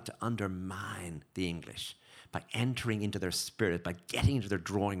sets out to undermine the English by entering into their spirit, by getting into their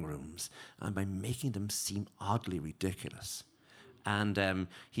drawing rooms, and by making them seem oddly ridiculous. And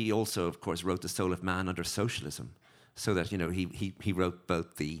he also, of course, wrote The Soul of Man under socialism, so that he wrote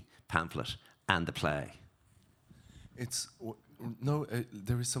both the pamphlet and the play.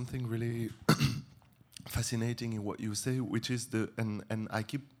 There is something really fascinating in what you say, which is and I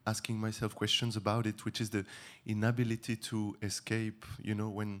keep asking myself questions about it, which is the inability to escape.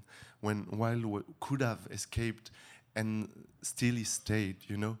 When Wilde could have escaped, and still he stayed.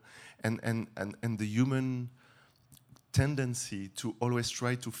 And the human tendency to always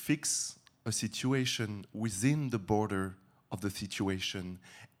try to fix a situation within the border of the situation,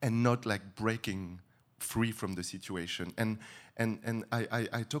 and not like breaking free from the situation. And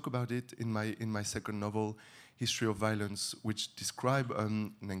I talk about it in my second novel, History of Violence, which describe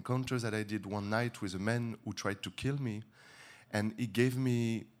an encounter that I did one night with a man who tried to kill me, and he gave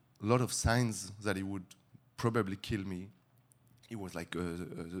me a lot of signs that he would probably kill me. He was like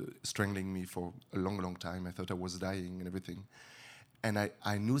strangling me for a long time. I thought I was dying and everything, and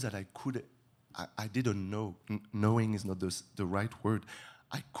I knew that I could. I didn't know. Knowing is not the right word.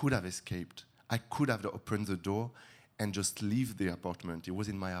 I could have escaped. I could have opened the door and just leave the apartment. He was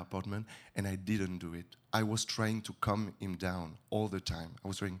in my apartment, and I didn't do it. I was trying to calm him down all the time. I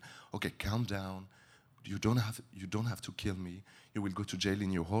was saying, "Okay, calm down. You don't have to kill me. You will go to jail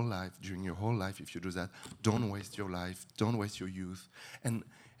in your whole life, during your whole life, if you do that. Don't waste your life. Don't waste your youth." And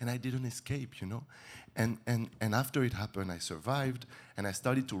I didn't escape, And after it happened, I survived, and I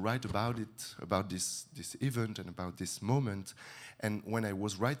started to write about it, about this event and about this moment. And when I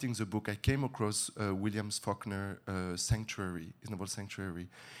was writing the book, I came across William Faulkner Sanctuary, his novel Sanctuary,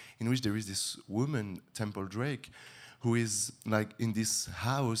 in which there is this woman, Temple Drake, who is like in this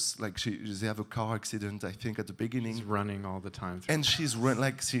house, like they have a car accident, I think, at the beginning. She's running all the time. And she's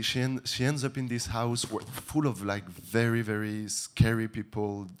she ends up in this house full of like very, very scary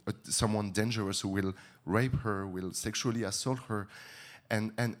people, someone dangerous who will rape her, will sexually assault her,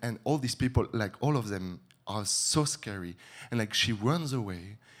 and all these people, like all of them are so scary, and like she runs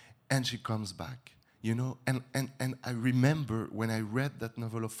away, and she comes back, and I remember when I read that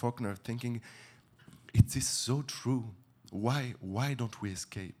novel of Faulkner thinking, it is so true. why don't we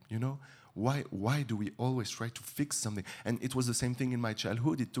escape? You know, why do we always try to fix something? And it was the same thing in my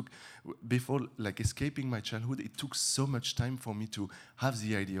childhood. It took, before like escaping my childhood, it took so much time for me to have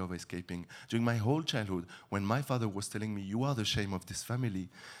the idea of escaping. During my whole childhood, when my father was telling me, "You are the shame of this family,"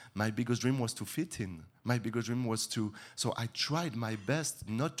 my biggest dream was to fit in. My biggest dream was to, so I tried my best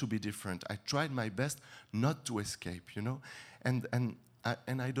not to be different. I tried my best not to escape, you know? And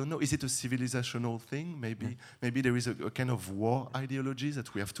I don't know, is it a civilizational thing? Maybe there is a kind of war ideology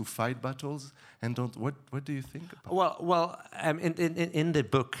that we have to fight battles and don't. What do you think about? Well, in the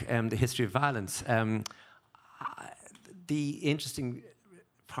book, The History of Violence, the interesting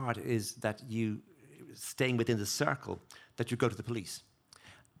part is that you, staying within the circle, that you go to the police.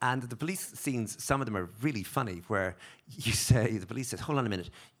 And the police scenes, some of them are really funny, where you say, the police says, "Hold on a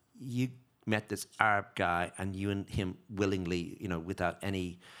minute, you met this Arab guy and you and him willingly, you know, without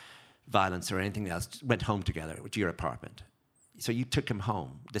any violence or anything else, went home together to your apartment. So you took him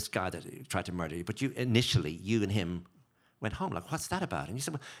home, this guy that tried to murder you, but you and him went home. Like, what's that about?" And you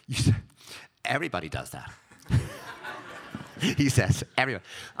said, "Well, everybody does that." He says, "Everyone."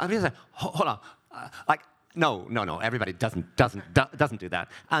 And he said, "Hold on, No, everybody doesn't do that."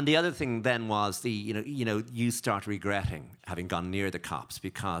 And the other thing then was you start regretting having gone near the cops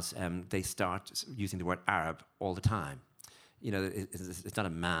because they start using the word Arab all the time. You know, it's not a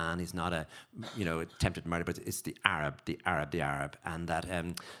man, he's not attempted murder, but it's the Arab, and that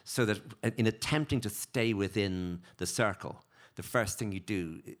so that in attempting to stay within the circle, the first thing you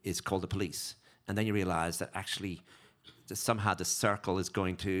do is call the police, and then you realize that actually somehow the circle is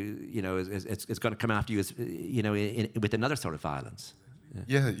going to, it's going to come after you, with another sort of violence.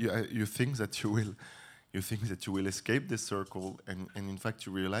 You think that you will escape the circle, and in fact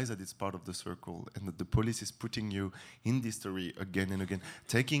you realize that it's part of the circle, and that the police is putting you in this story again and again,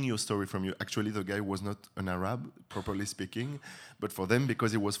 taking your story from you. Actually, the guy was not an Arab, properly speaking, but for them,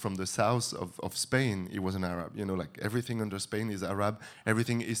 because he was from the south of Spain, he was an Arab. You know, like everything under Spain is Arab,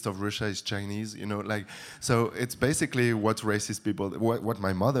 everything east of Russia is Chinese. You know, like, so it's basically what racist people, what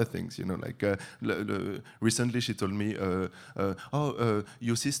my mother thinks. You know, like recently she told me,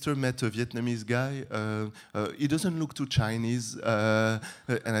 your sister met a Vietnamese guy. He doesn't look too Chinese, and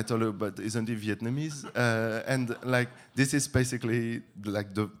I told her, but isn't he Vietnamese? And like, this is basically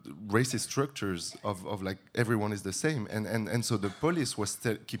like the racist structures of like everyone is the same, and so the police was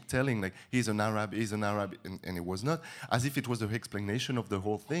keep telling like he's an Arab, and it was not, as if it was the explanation of the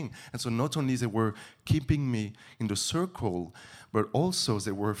whole thing. And so not only they were keeping me in the circle, but also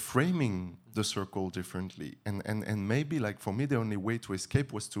they were framing the circle differently, and maybe like for me the only way to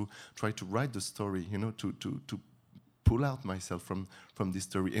escape was to try to write the story, to pull out myself from this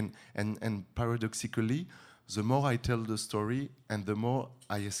story, and paradoxically, the more I tell the story and the more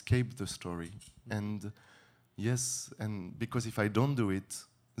I escape the story, and yes, and because if I don't do it,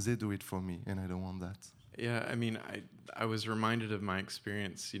 they do it for me, and I don't want that. Yeah, I mean, I was reminded of my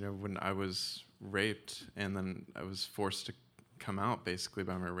experience, when I was raped and then I was forced to come out basically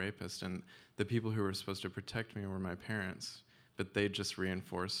by my rapist, and the people who were supposed to protect me were my parents, but they just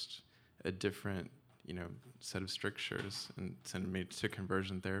reinforced a different, set of strictures and sent me to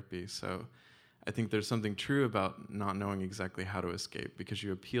conversion therapy. So I think there's something true about not knowing exactly how to escape, because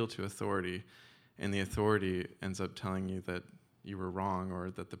you appeal to authority, and the authority ends up telling you that you were wrong, or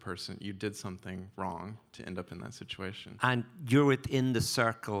that you did something wrong to end up in that situation. And you're within the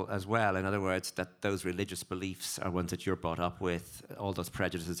circle as well. In other words, that those religious beliefs are ones that you're brought up with. All those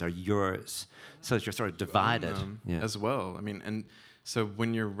prejudices are yours. So that you're sort of divided. As well. I mean, and so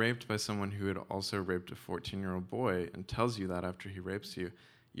when you're raped by someone who had also raped a 14-year-old boy and tells you that after he rapes you,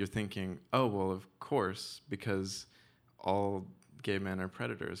 you're thinking, oh, well, of course, because all gay men are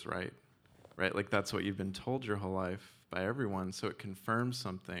predators, right? Right? Like, that's what you've been told your whole life by everyone, so it confirms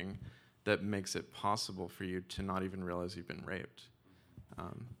something that makes it possible for you to not even realize you've been raped.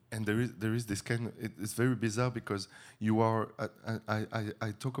 And there is this kind of, it's very bizarre, because you are,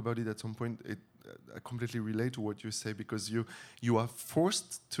 I talk about it at some point, I completely relate to what you say, because you are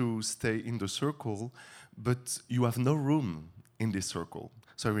forced to stay in the circle, but you have no room in this circle.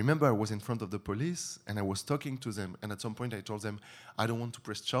 So I remember I was in front of the police and I was talking to them, and at some point I told them, I don't want to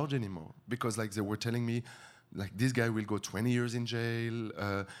press charge anymore, because like they were telling me, like, this guy will go 20 years in jail,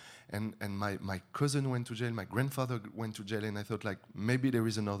 and my cousin went to jail, my grandfather went to jail, and I thought, like, maybe there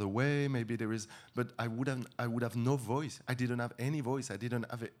is another way, maybe there is, but I would have no voice. I didn't have any voice.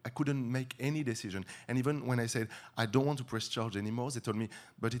 I couldn't make any decision. And even when I said I don't want to press charge anymore, they told me,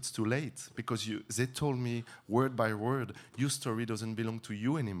 but it's too late, because they told me word by word, your story doesn't belong to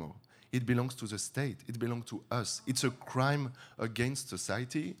you anymore. It belongs to the state. It belongs to us. It's a crime against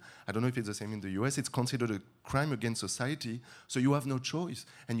society. I don't know if it's the same in the US. It's considered a crime against society, so you have no choice.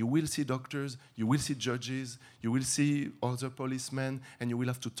 And you will see doctors, you will see judges, you will see other policemen, and you will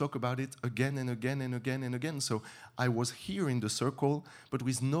have to talk about it again and again and again and again. So I was here in the circle, but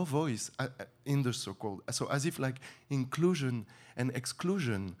with no voice in the circle. So as if like inclusion and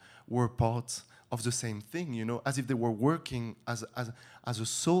exclusion were part of the same thing, you know, as if they were working as a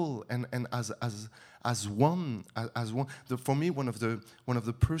soul and as one. For me, one of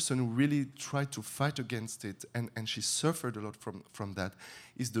the person who really tried to fight against it, and she suffered a lot from that,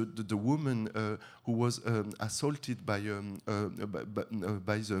 is the woman who was assaulted by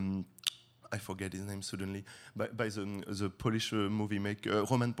the I forget his name suddenly, by the Polish movie maker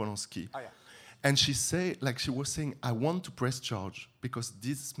Roman Polanski. Oh, yeah. And she was saying, I want to press charge because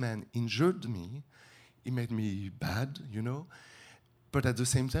this man injured me, he made me bad, you know. But at the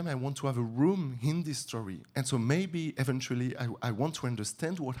same time, I want to have a room in this story. And so maybe eventually I want to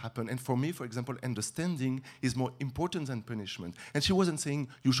understand what happened. And for me, for example, understanding is more important than punishment. And she wasn't saying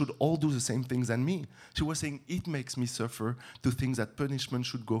you should all do the same things than me. She was saying it makes me suffer to think that punishment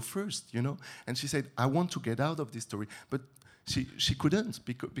should go first, you know. And she said, I want to get out of this story. But she couldn't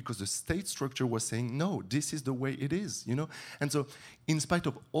because the state structure was saying, no, this is the way it is, you know? And so in spite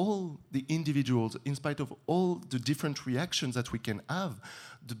of all the individuals, in spite of all the different reactions that we can have,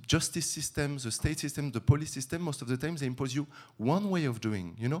 the justice system, the state system, the police system, most of the time they impose you one way of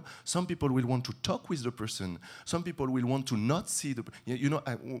doing, you know? Some people will want to talk with the person. Some people will want to not see the... You know,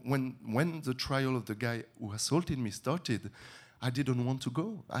 when the trial of the guy who assaulted me started, I didn't want to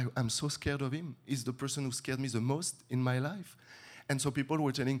go. I'm so scared of him. He's the person who scared me the most in my life. And so people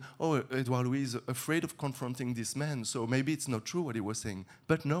were telling, oh, Edouard Louis is afraid of confronting this man, so maybe it's not true what he was saying.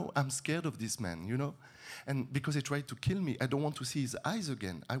 But no, I'm scared of this man, you know? And because he tried to kill me, I don't want to see his eyes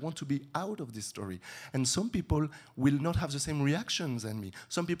again. I want to be out of this story. And some people will not have the same reactions than me.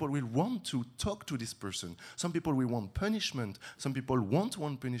 Some people will want to talk to this person. Some people will want punishment. Some people won't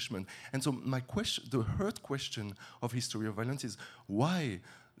want punishment. And so my question, the hurt question of history of violence is why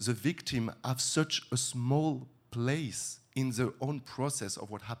the victim have such a small place in their own process of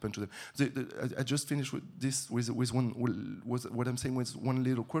what happened to them. I just finished with this with what I'm saying with one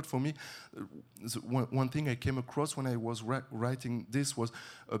little quote for me. One thing I came across when I was writing this was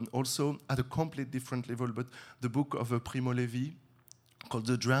also at a complete different level, but the book of Primo Levi called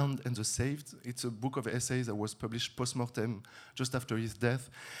The Drowned and the Saved. It's a book of essays that was published post-mortem just after his death.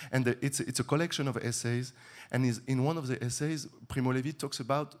 And it's a collection of essays. And in one of the essays, Primo Levi talks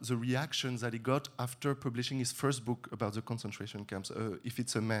about the reactions that he got after publishing his first book about the concentration camps, If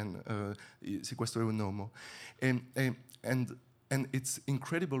It's a Man, Sequestro un Uomo. And it's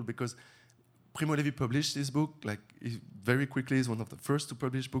incredible because Primo Levi published this book, like very quickly, is one of the first to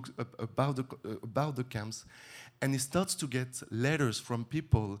publish books about the camps. And he starts to get letters from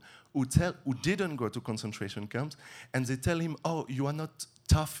people who didn't go to concentration camps, and they tell him, oh, you are not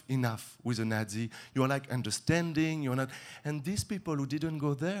tough enough with a Nazi, you are like understanding, you're not. And these people who didn't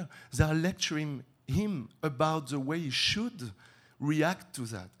go there, they are lecturing him about the way he should react to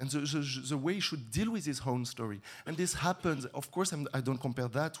that, and the way he should deal with his own story. And this happens, of course, I don't compare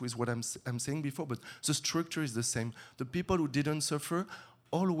that with what I'm saying before, but the structure is the same. The people who didn't suffer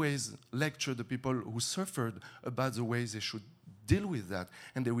always lecture the people who suffered about the ways they should deal with that.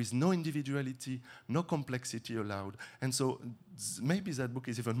 And there is no individuality, no complexity allowed. And so maybe that book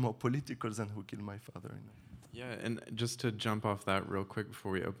is even more political than Who Killed My Father. Yeah, and just to jump off that real quick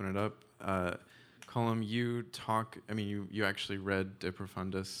before we open it up, Colm, you actually read De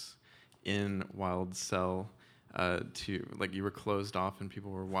Profundis in Wild Cell you were closed off and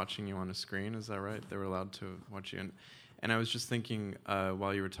people were watching you on a screen, is that right? They were allowed to watch you. And I was just thinking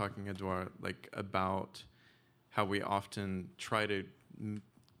while you were talking, Edouard, about how we often try to,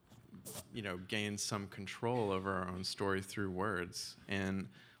 gain some control over our own story through words. And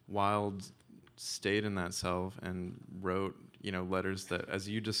Wilde stayed in that cell and wrote, letters that, as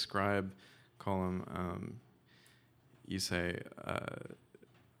you describe, Colm, you say,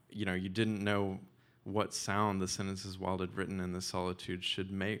 you didn't know what sound the sentences Wilde had written in the solitude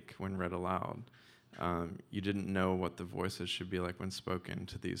should make when read aloud. You didn't know what the voices should be like when spoken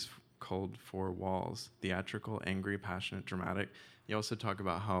to these cold four walls. Theatrical, angry, passionate, dramatic. You also talk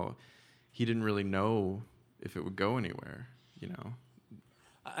about how he didn't really know if it would go anywhere,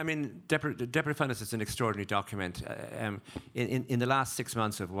 I mean, De Profundis is an extraordinary document. In the last 6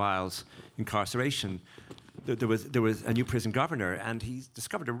 months of Wilde's incarceration, there was a new prison governor, and he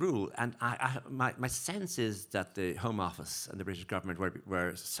discovered a rule. And my sense is that the Home Office and the British government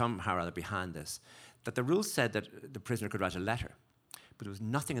were somehow or other behind this. That the rule said that the prisoner could write a letter, but there was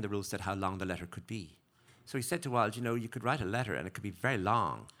nothing in the rule that said how long the letter could be. So he said to Wilde, you could write a letter and it could be very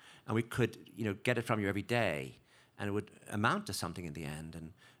long. and we could, get it from you every day, and it would amount to something in the end.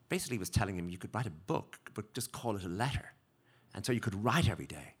 And basically, was telling him you could write a book, but just call it a letter, and so you could write every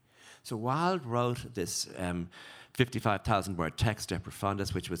day. So Wilde wrote this 55,000-word text, De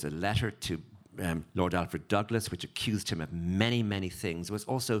Profundis, which was a letter to Lord Alfred Douglas, which accused him of many, many things. It was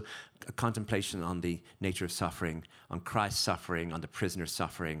also a contemplation on the nature of suffering, on Christ's suffering, on the prisoner's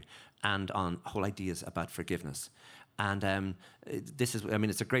suffering, and on whole ideas about forgiveness. And this is,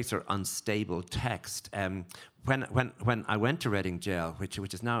 it's a great sort of unstable text. When I went to Reading Jail, which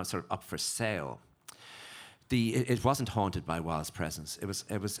is now sort of up for sale, it wasn't haunted by Wilde's presence. It was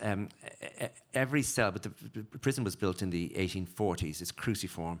every cell, but the prison was built in the 1840s. It's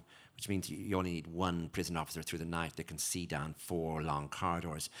cruciform, which means you only need one prison officer through the night that can see down 4 long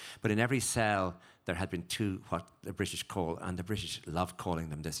corridors. But in every cell, there had been 2, what the British call, and the British love calling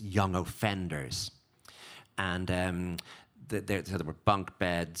them this, young offenders. And so there were bunk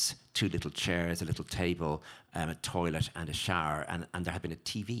beds, 2 little chairs, a little table, a toilet and a shower, and there had been a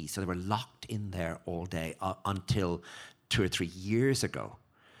TV. So they were locked in there all day until 2 or 3 years ago.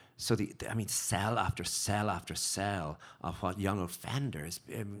 So cell after cell after cell of what young offenders,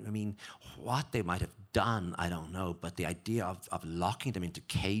 what they might have done, I don't know, but the idea of locking them into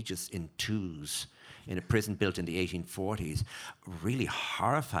cages in 2s in a prison built in the 1840s really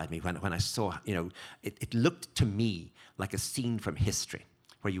horrified me when I saw, it looked to me like a scene from history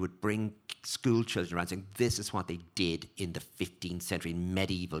where you would bring school children around saying, this is what they did in the 15th century,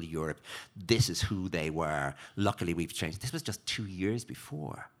 medieval Europe. This is who they were. Luckily, we've changed. This was just 2 years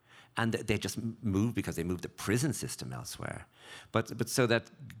before. And they just moved because they moved the prison system elsewhere. But so that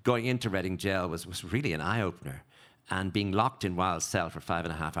going into Reading Jail was really an eye-opener. And being locked in Wilde's cell for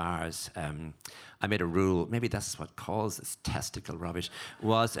 5.5 hours, I made a rule, maybe that's what caused this testicle rubbish,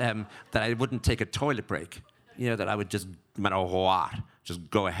 was that I wouldn't take a toilet break. That I would just, no matter what, just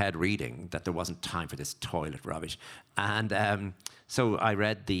go ahead reading, that there wasn't time for this toilet rubbish. And so I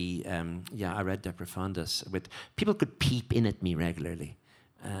read I read De Profundis. People could peep in at me regularly.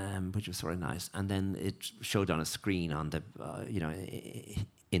 Which was sort of nice, and then it showed on a screen on the,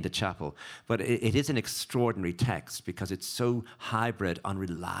 in the chapel. But it is an extraordinary text because it's so hybrid,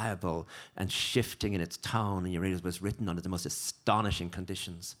 unreliable, and shifting in its tone. And you realize it was written under the most astonishing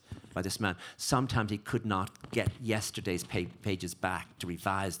conditions by this man. Sometimes he could not get yesterday's pages back to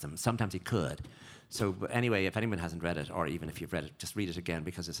revise them. Sometimes he could. So anyway, if anyone hasn't read it, or even if you've read it, just read it again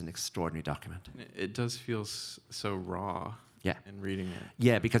because it's an extraordinary document. It does feel so raw. Yeah. In reading it.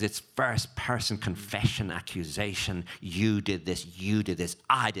 Yeah, because it's first-person confession, accusation. You did this,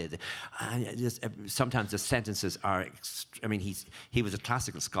 I did. And sometimes the sentences are... he was a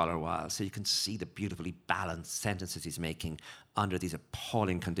classical scholar a while, so you can see the beautifully balanced sentences he's making under these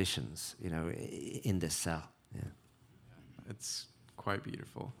appalling conditions, in this cell. Yeah. It's quite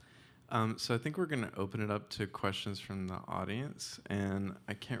beautiful. So I think we're going to open it up to questions from the audience, and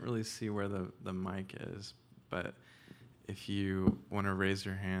I can't really see where the mic is, but... if you want to raise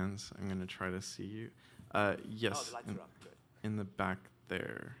your hands, I'm going to try to see you. Yes, the lights are up. Good. In the back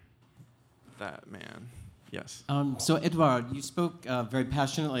there. That man. Yes. So, Edouard, you spoke very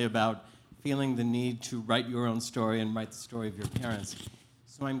passionately about feeling the need to write your own story and write the story of your parents.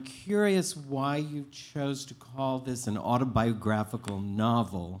 So I'm curious why you chose to call this an autobiographical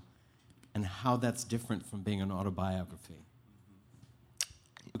novel and how that's different from being an autobiography.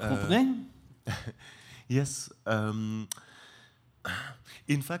 Vous comprenez? Yes.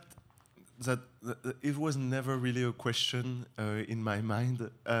 In fact, that it was never really a question in my mind.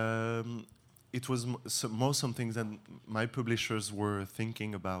 It was more something that my publishers were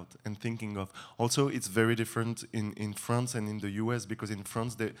thinking about and thinking of. Also, it's very different in France and in the US, because in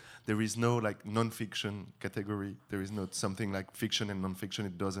France there is no non-fiction category. There is not something like fiction and non-fiction.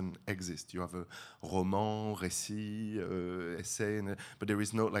 It doesn't exist. You have a roman, récit, essay, but there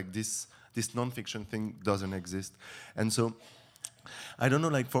is no this non-fiction thing doesn't exist. And so I don't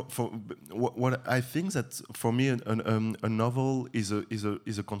know, for what I think that for me a novel is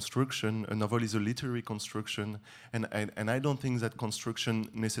a construction. A novel is a literary construction, and I don't think that construction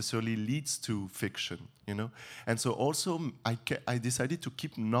necessarily leads to fiction, And so also I decided to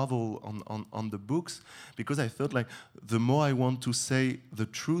keep novel on the books, because I thought the more I want to say the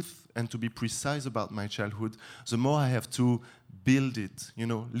truth and to be precise about my childhood, the more I have to build it,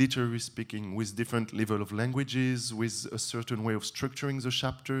 literally speaking, with different level of languages, with a certain way of structuring the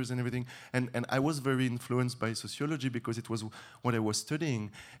chapters and everything. And I was very influenced by sociology, because it was what I was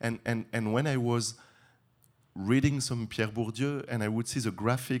studying. And when I was reading some Pierre Bourdieu and I would see the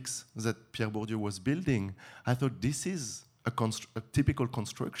graphics that Pierre Bourdieu was building, I thought this is a typical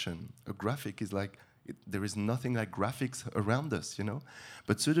construction. A graphic is there is nothing like graphics around us, you know.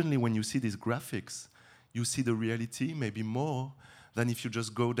 But suddenly, when you see these graphics, you see the reality maybe more than if you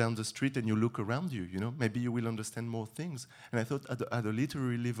just go down the street and you look around you, you know. Maybe you will understand more things. And I thought at a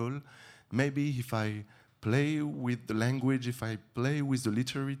literary level, maybe if I play with the language, if I play with the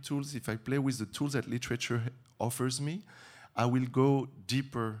literary tools, if I play with the tools that literature offers me, I will go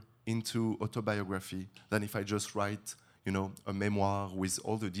deeper into autobiography than if I just write, you know, a memoir with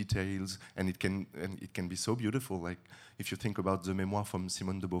all the details, and it can be so beautiful. Like if you think about the memoir from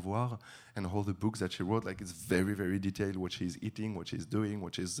Simone de Beauvoir and all the books that she wrote, like it's very, very detailed what she's eating, what she's doing,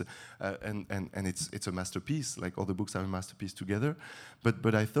 what she's and it's a masterpiece. Like all the books are a masterpiece together.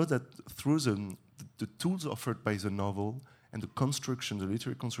 But I thought that through the tools offered by the novel and the construction, the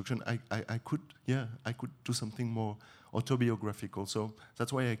literary construction, I could do something more autobiographical. So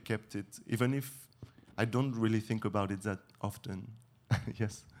that's why I kept it, even if I don't really think about it that often.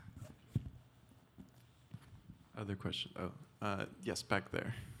 Yes. Other question? Oh, yes, back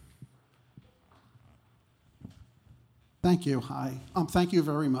there. Thank you. Hi. Thank you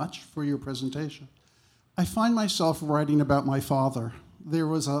very much for your presentation. I find myself writing about my father. There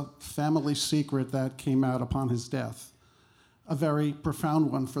was a family secret that came out upon his death, a very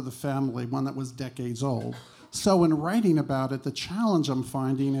profound one for the family, one that was decades old. So in writing about it, the challenge I'm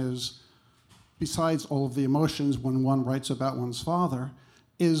finding is, besides all of the emotions when one writes about one's father,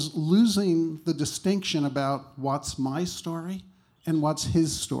 is losing the distinction about what's my story and what's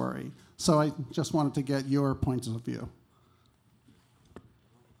his story. So I just wanted to get your points of view.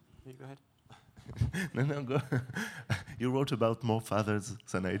 You go ahead. No, go. You wrote about more fathers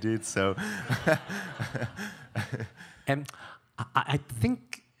than I did, so. I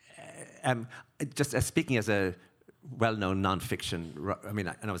think, just speaking as a well-known non-fiction, I mean,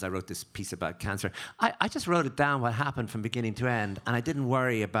 I wrote this piece about cancer. I just wrote it down, what happened from beginning to end, and I didn't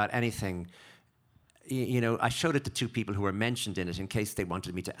worry about anything. You know, I showed it to two people who were mentioned in it in case they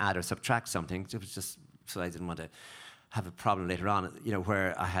wanted me to add or subtract something. It was just so I didn't want to have a problem later on, you know,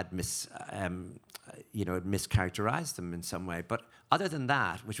 where I had mischaracterized them in some way. But other than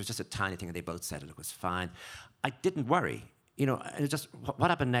that, which was just a tiny thing, and they both said it was fine, I didn't worry. You know, it just, what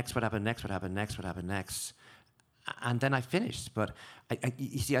happened next, what happened next, what happened next, what happened next? And then I finished. But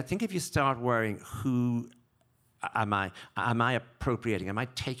you see, I think if you start worrying, who am I appropriating? Am I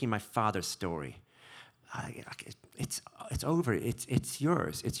taking my father's story? It's over. It's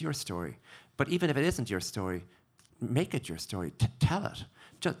yours. It's your story. But even if it isn't your story, make it your story. Tell it.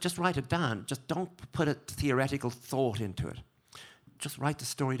 Just write it down. Just don't put a theoretical thought into it. Just write the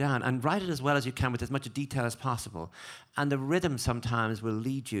story down and write it as well as you can with as much detail as possible. And the rhythm sometimes will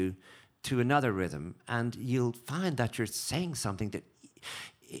lead you to another rhythm, and you'll find that you're saying something that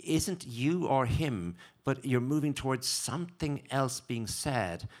isn't you or him, but you're moving towards something else being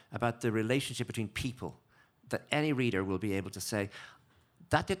said about the relationship between people, that any reader will be able to say,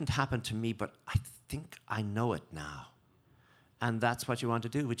 that didn't happen to me, but I think I know it now. And that's what you want to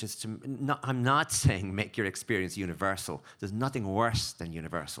do, which is to, I'm not saying make your experience universal. There's nothing worse than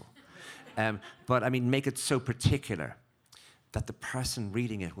universal. But I mean, make it so particular that the person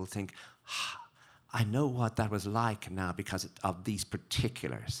reading it will think, I know what that was like now because of these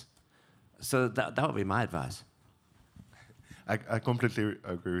particulars. So that would be my advice. I completely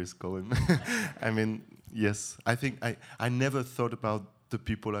agree with Colin. I mean, yes, I think I never thought about the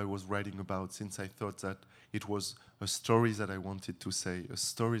people I was writing about, since I thought that it was a story that I wanted to say, a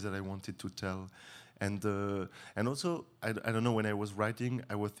story that I wanted to tell. And also, I don't know, when I was writing,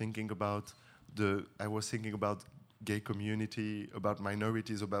 I was thinking about gay community, about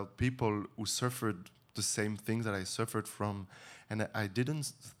minorities, about people who suffered the same things that I suffered from. And I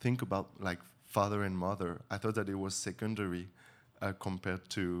didn't think about like father and mother. I thought that it was secondary compared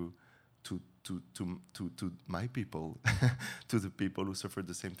to my people, to the people who suffered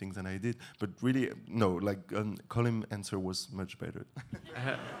the same things than I did. But really, no, like Colin's answer was much better.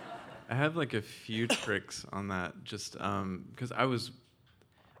 I have like a few tricks on that, just because I was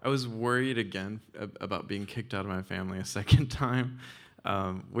worried again about being kicked out of my family a second time,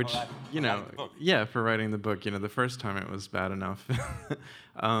 which, you know, yeah, for writing the book. You know, the first time it was bad enough.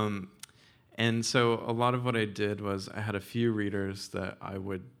 And so a lot of what I did was I had a few readers that I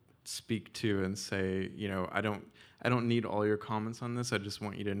would speak to and say, you know, I don't need all your comments on this. I just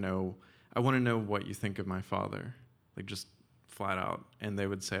want you to know, I want to know what you think of my father, like just flat out. And they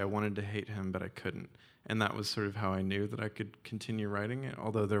would say, I wanted to hate him, but I couldn't. And that was sort of how I knew that I could continue writing it.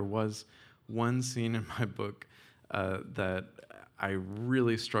 Although there was one scene in my book that I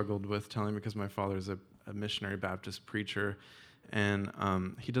really struggled with telling, because my father's a missionary Baptist preacher, and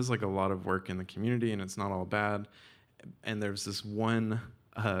he does like a lot of work in the community, and it's not all bad. And there's this one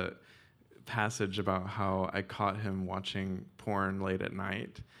passage about how I caught him watching porn late at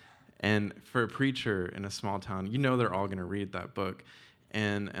night. And for a preacher in a small town, they're all going to read that book.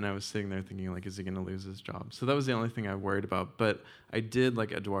 And I was sitting there thinking, like, is he going to lose his job? So that was the only thing I worried about. But I did,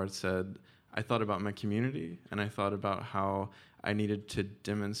 like Edouard said, I thought about my community, and I thought about how I needed to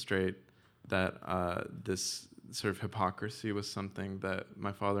demonstrate that this sort of hypocrisy was something that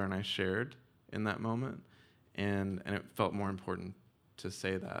my father and I shared in that moment. And it felt more important to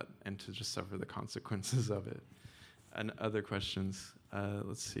say that and to just suffer the consequences of it. And other questions?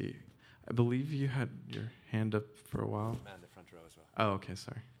 Let's see. I believe you had your hand up for a while. Man in the front row as well. Oh, okay,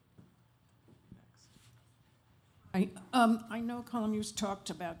 sorry. I know, Colm, you talked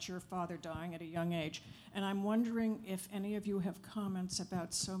about your father dying at a young age, and I'm wondering if any of you have comments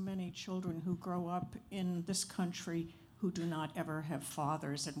about so many children who grow up in this country who do not ever have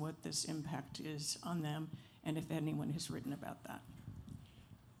fathers and what this impact is on them, and if anyone has written about that.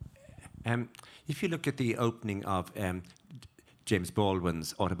 If you look at the opening of James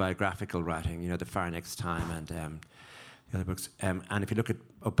Baldwin's autobiographical writing, The Far Next Time and the other books, and if you look at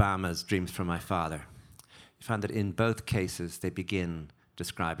Obama's Dreams from My Father, you find that in both cases they begin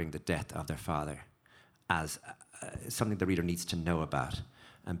describing the death of their father as something the reader needs to know about.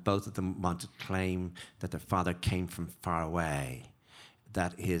 And both of them want to claim that their father came from far away,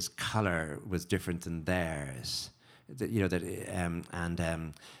 that his color was different than theirs, that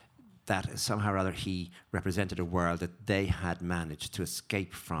somehow or other he represented a world that they had managed to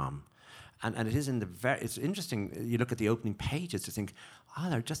escape from. And it is it's interesting, you look at the opening pages to think,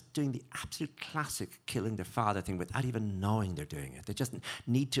 they're just doing the absolute classic killing their father thing without even knowing they're doing it. They just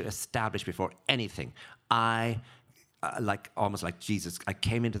need to establish before anything, almost like Jesus, I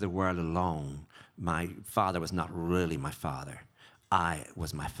came into the world alone. My father was not really my father. I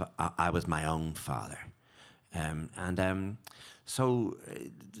was my own father. So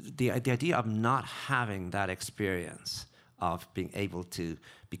the idea of not having that experience of being able to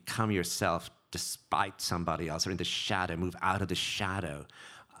become yourself despite somebody else or in the shadow, move out of the shadow,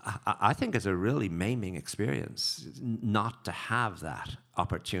 I think is a really maiming experience, not to have that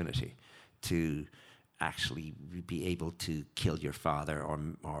opportunity to actually be able to kill your father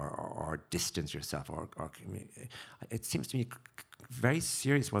or distance yourself. Or it seems to me a very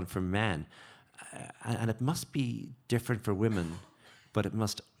serious one for men. And it must be different for women, but it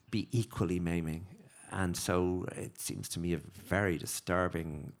must be equally maiming. And so it seems to me a very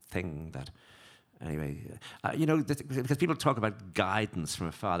disturbing thing that, anyway, because people talk about guidance from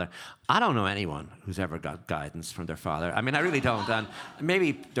a father. I don't know anyone who's ever got guidance from their father. I mean, I really don't. And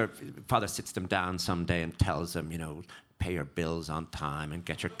maybe their father sits them down someday and tells them, pay your bills on time and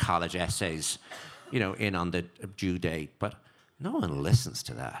get your college essays, in on the due date. But no one listens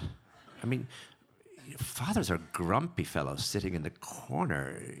to that. I mean, fathers are grumpy fellows sitting in the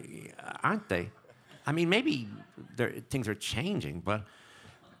corner, aren't they? I mean, maybe things are changing, but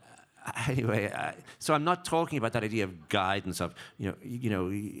anyway. So I'm not talking about that idea of guidance of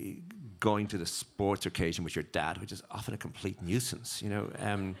going to the sports occasion with your dad, which is often a complete nuisance.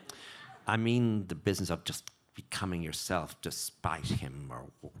 I mean the business of just becoming yourself despite him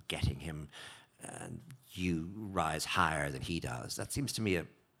or getting him, and you rise higher than he does. That seems to me a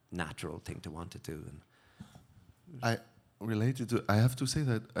natural thing to want to do. I have to say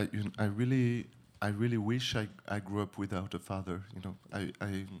that I really wish I grew up without a father.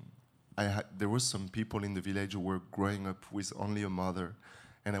 There were some people in the village who were growing up with only a mother,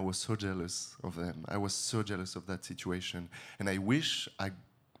 and I was so jealous of them. I was so jealous of that situation, and I wish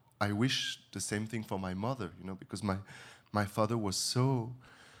the same thing for my mother. Because my father was so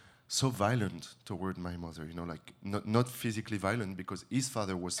violent toward my mother, not physically violent, because his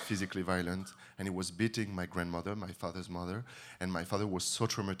father was physically violent and he was beating my grandmother, my father's mother, and my father was so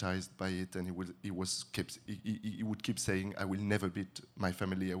traumatized by it, and he would keep saying, I will never beat my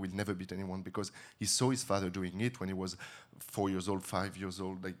family, I will never beat anyone, because he saw his father doing it when he was 4 years old, 5 years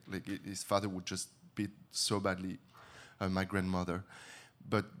old, like his father would just beat so badly my grandmother,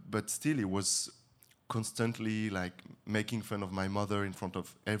 but still he was constantly making fun of my mother in front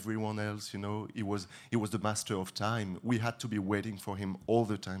of everyone else. He was the master of time. We had to be waiting for him all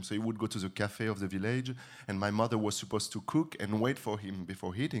the time. So he would go to the cafe of the village, and my mother was supposed to cook and wait for him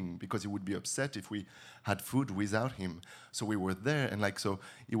before eating, because he would be upset if we had food without him. So we were there, and so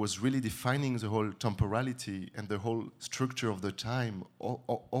he was really defining the whole temporality and the whole structure of the time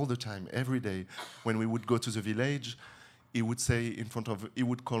all the time, every day. When we would go to the village, he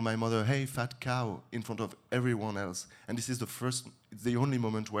would call my mother, hey, fat cow, in front of everyone else. And this is the only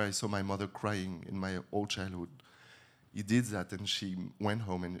moment where I saw my mother crying in my whole childhood. He did that, and she went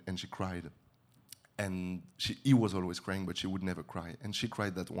home and she cried. And he was always crying, but she would never cry. And she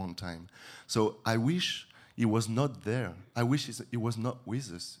cried that one time. So I wish he was not there. I wish he was not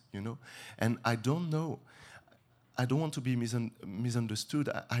with us, you know. And I don't know. I don't want to be misunderstood.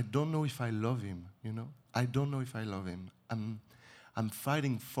 I don't know if I love him, you know. I don't know if I love him. I'm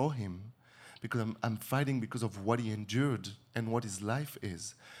fighting for him because I'm fighting because of what he endured and what his life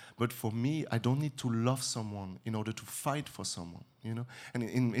is. But for me, I don't need to love someone in order to fight for someone, you know. And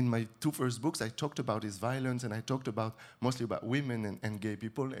in my two first books, I talked about his violence, and I talked about mostly about women and gay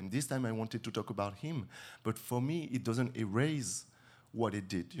people. And this time, I wanted to talk about him. But for me, it doesn't erase what it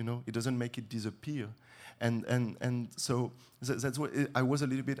did, you know. It doesn't make it disappear. And so that's what I was a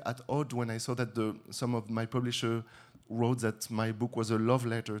little bit at odds when I saw that some of my publisher wrote that my book was a love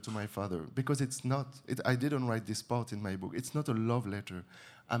letter to my father, because it's not. I didn't write this part in my book. It's not a love letter.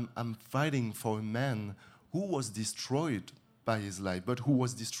 I'm fighting for a man who was destroyed by his life, but who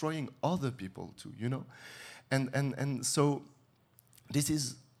was destroying other people too, you know? And so this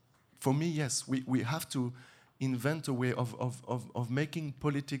is, for me, yes, we have to invent a way of making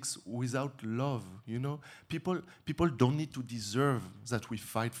politics without love, you know? People don't need to deserve that we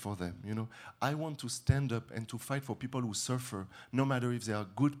fight for them, you know? I want to stand up and to fight for people who suffer, no matter if they are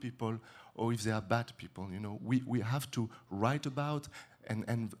good people or if they are bad people, you know? We have to write about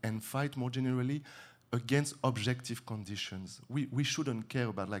and fight more generally against objective conditions. We shouldn't care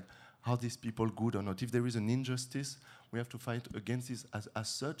about like how these people good or not. If there is an injustice, we have to fight against this as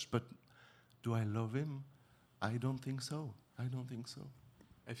such. But do I love him? I don't think so. I don't think so.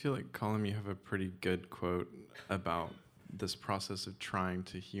 I feel like, Colm, you have a pretty good quote about this process of trying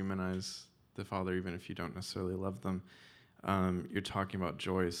to humanize the father, even if you don't necessarily love them. You're talking about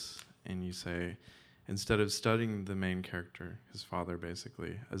Joyce, and you say, instead of studying the main character, his father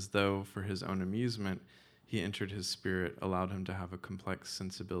basically, as though for his own amusement, he entered his spirit, allowed him to have a complex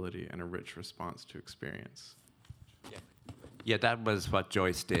sensibility and a rich response to experience. Yeah, that was what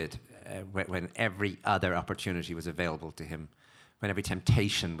Joyce did when every other opportunity was available to him, when every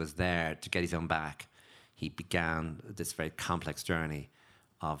temptation was there to get his own back. He began this very complex journey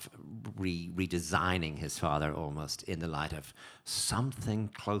of redesigning his father almost in the light of something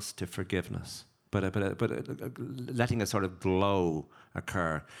close to forgiveness. But letting a sort of glow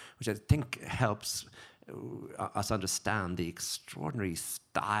occur, which I think helps us understand the extraordinary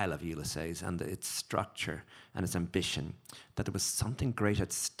style of Ulysses and its structure and its ambition, that there was something great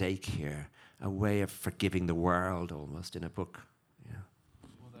at stake here, a way of forgiving the world almost in a book. Yeah.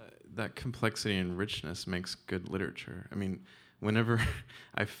 Well, that complexity and richness makes good literature. I mean, whenever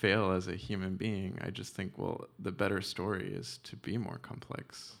I fail as a human being, I just think, well, the better story is to be more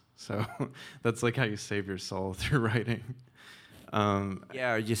complex. So that's like how you save your soul through writing.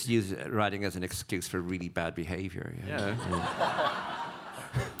 Or just use writing as an excuse for really bad behavior. Yeah.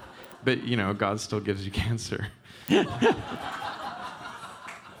 But, you know, God still gives you cancer.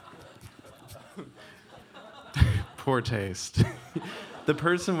 Poor taste. The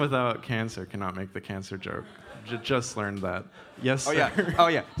person without cancer cannot make the cancer joke. Just learned that. Yes, sir. Oh,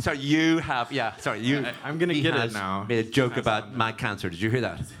 yeah. So you have, you. I'm going to get it now. Made a joke about my cancer. Did you hear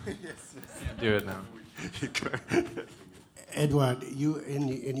that? Yes. Do it now. Edouard, you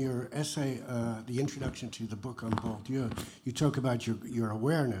in your essay, the introduction to the book on Bourdieu, you talk about your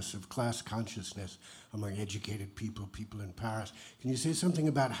awareness of class consciousness among educated people in Paris. Can you say something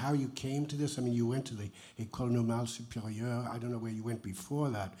about how you came to this? I mean, you went to the École Normale Supérieure. I don't know where you went before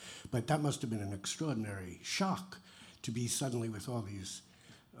that, but that must have been an extraordinary shock to be suddenly with all these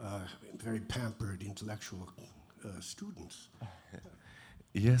very pampered intellectual students.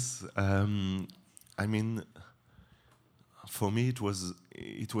 Yes, I mean, for me it was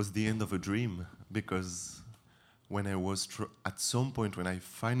the end of a dream, because when I was at some point when I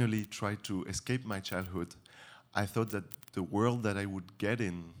finally tried to escape my childhood, I thought that the world that I would get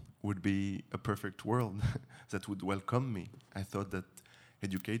in would be a perfect world that would welcome me. I thought that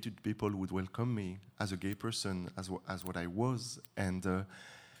educated people would welcome me as a gay person, as what I was, and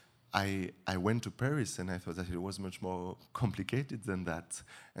I went to Paris, and I thought that it was much more complicated than that,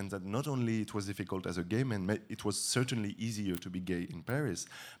 and that not only it was difficult as a gay man, it was certainly easier to be gay in Paris.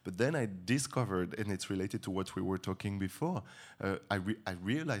 But then I discovered, and it's related to what we were talking before, I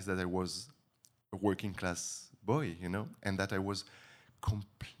realized that I was a working class boy, you know, and that I was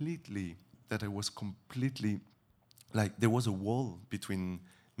completely, like there was a wall between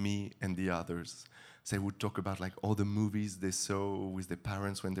me and the others. They would talk about like all the movies they saw with their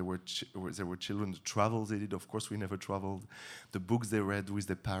parents when they were children, the travels they did. Of course, we never traveled. The books they read with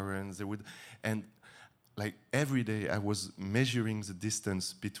their parents. And like every day I was measuring the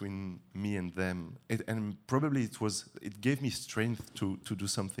distance between me and them. And probably it gave me strength to do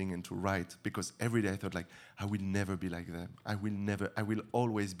something and to write, because every day I thought, like, I will never be like them. I will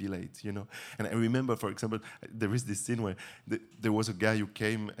always be late, you know? And I remember, for example, there is this scene where there was a guy who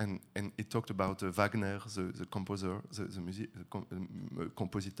came and he talked about Wagner, the composer, the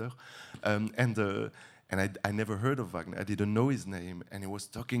compositor, and I never heard of Wagner. I didn't know his name, and he was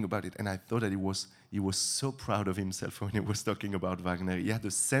talking about it. And I thought that he was so proud of himself when he was talking about Wagner. He had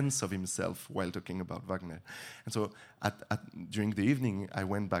a sense of himself while talking about Wagner. And so during the evening, I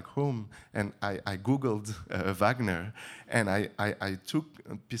went back home, and I Googled Wagner, and I took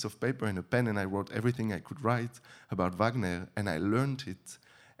a piece of paper and a pen, and I wrote everything I could write about Wagner, and I learned it.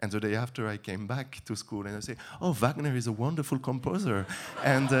 And the day after, I came back to school and I say, "Oh, Wagner is a wonderful composer,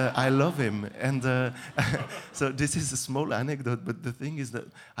 and I love him." And so this is a small anecdote, but the thing is that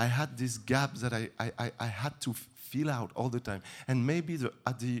I had this gap that I had to fill out all the time. And maybe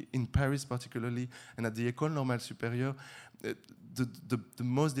in Paris particularly, and at the École Normale Supérieure, the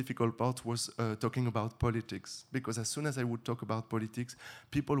most difficult part was talking about politics, because as soon as I would talk about politics,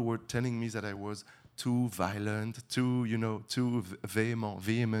 people were telling me that I was too violent, too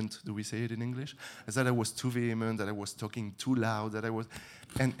vehement, do we say it in English? That I was too vehement, that I was talking too loud,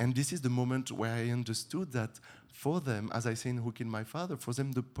 and this is the moment where I understood that for them, as I say in Who Killed My Father, for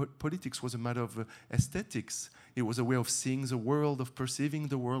them the politics was a matter of aesthetics. It was a way of seeing the world, of perceiving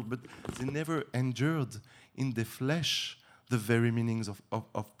the world, but they never endured in the flesh the very meanings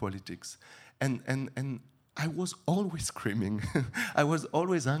of politics. And I was always screaming. I was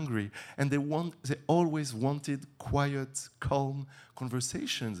always angry. And they always wanted quiet, calm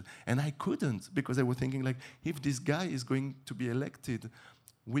conversations. And I couldn't, because I was thinking, like, if this guy is going to be elected,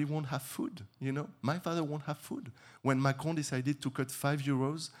 we won't have food, you know? My father won't have food. When Macron decided to cut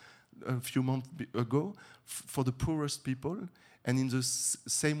 €5 a few months ago for the poorest people, and in the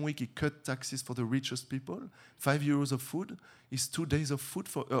same week he cut taxes for the richest people, €5 of food is 2 days of food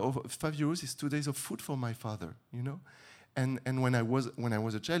for €5 is 2 days of food for my father, you know. And when I was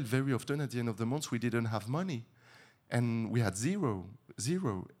a child, very often at the end of the month we didn't have money, and we had zero.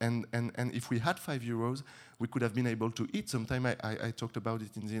 And if we had €5, we could have been able to eat. Sometime I talked about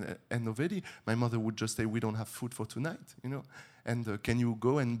it in the end of Eddie. My mother would just say, "We don't have food for tonight," you know. And can you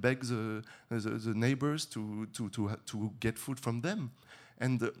go and beg the neighbors to get food from them?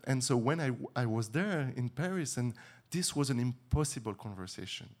 And so when I was there in Paris, and this was an impossible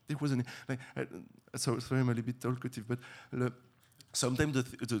conversation. It was sorry, I'm a little bit talkative, but sometimes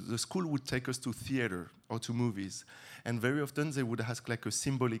the school would take us to theater or to movies, and very often they would ask like a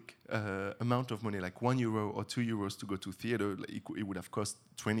symbolic amount of money, like €1 or €2 to go to theater. It would have cost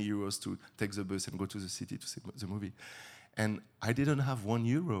 €20 to take the bus and go to the city to see the movie. And I didn't have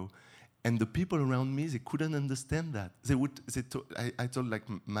 €1. And the people around me, they couldn't understand that. I told, like,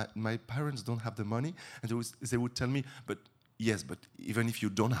 my parents don't have the money, and they would tell me, but even if you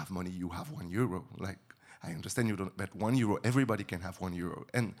don't have money, you have €1. Like, I understand you don't, but €1, everybody can have €1.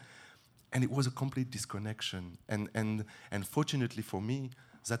 And it was a complete disconnection. And fortunately for me,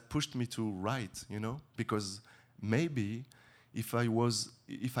 that pushed me to write, you know, because maybe if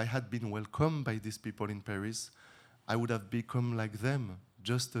I had been welcomed by these people in Paris, I would have become like them,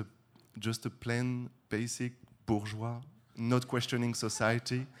 just a plain, basic bourgeois, not questioning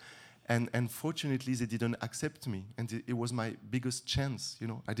society. And fortunately, they didn't accept me, and it was my biggest chance. You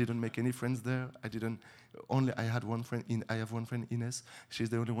know, I didn't make any friends there. I had one friend. I have one friend, Ines. She's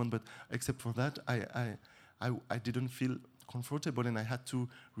the only one. But except for that, I didn't feel comfortable, and I had to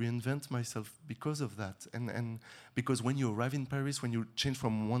reinvent myself because of that. And because when you arrive in Paris, when you change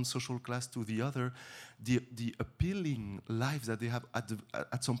from one social class to the other, the appealing life that they have,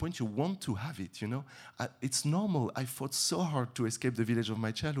 at some point you want to have it, you know. It's normal. I fought so hard to escape the village of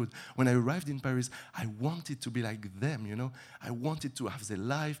my childhood. When I arrived in Paris, I wanted to be like them, you know. I wanted to have their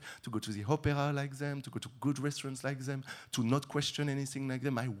life, to go to the opera like them, to go to good restaurants like them, to not question anything like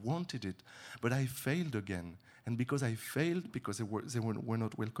them. I wanted it, but I failed again. And because I failed, because they were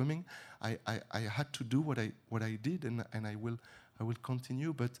not welcoming, I had to do what I did, and I will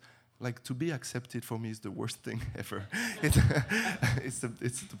continue. But like, to be accepted for me is the worst thing ever. It's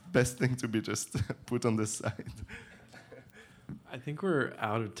the best thing to be just put on the side. I think we're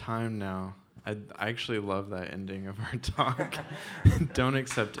out of time now. I actually love that ending of our talk. Don't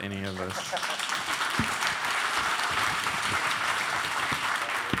accept any of us.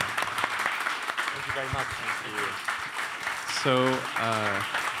 Thank you very much. Thank you. So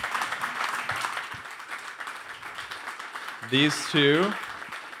these two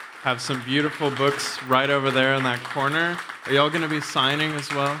have some beautiful books right over there in that corner. Are y'all going to be signing as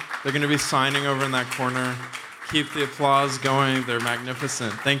well? They're going to be signing over in that corner. Keep the applause going. They're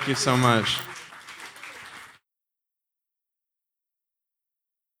magnificent. Thank you so much.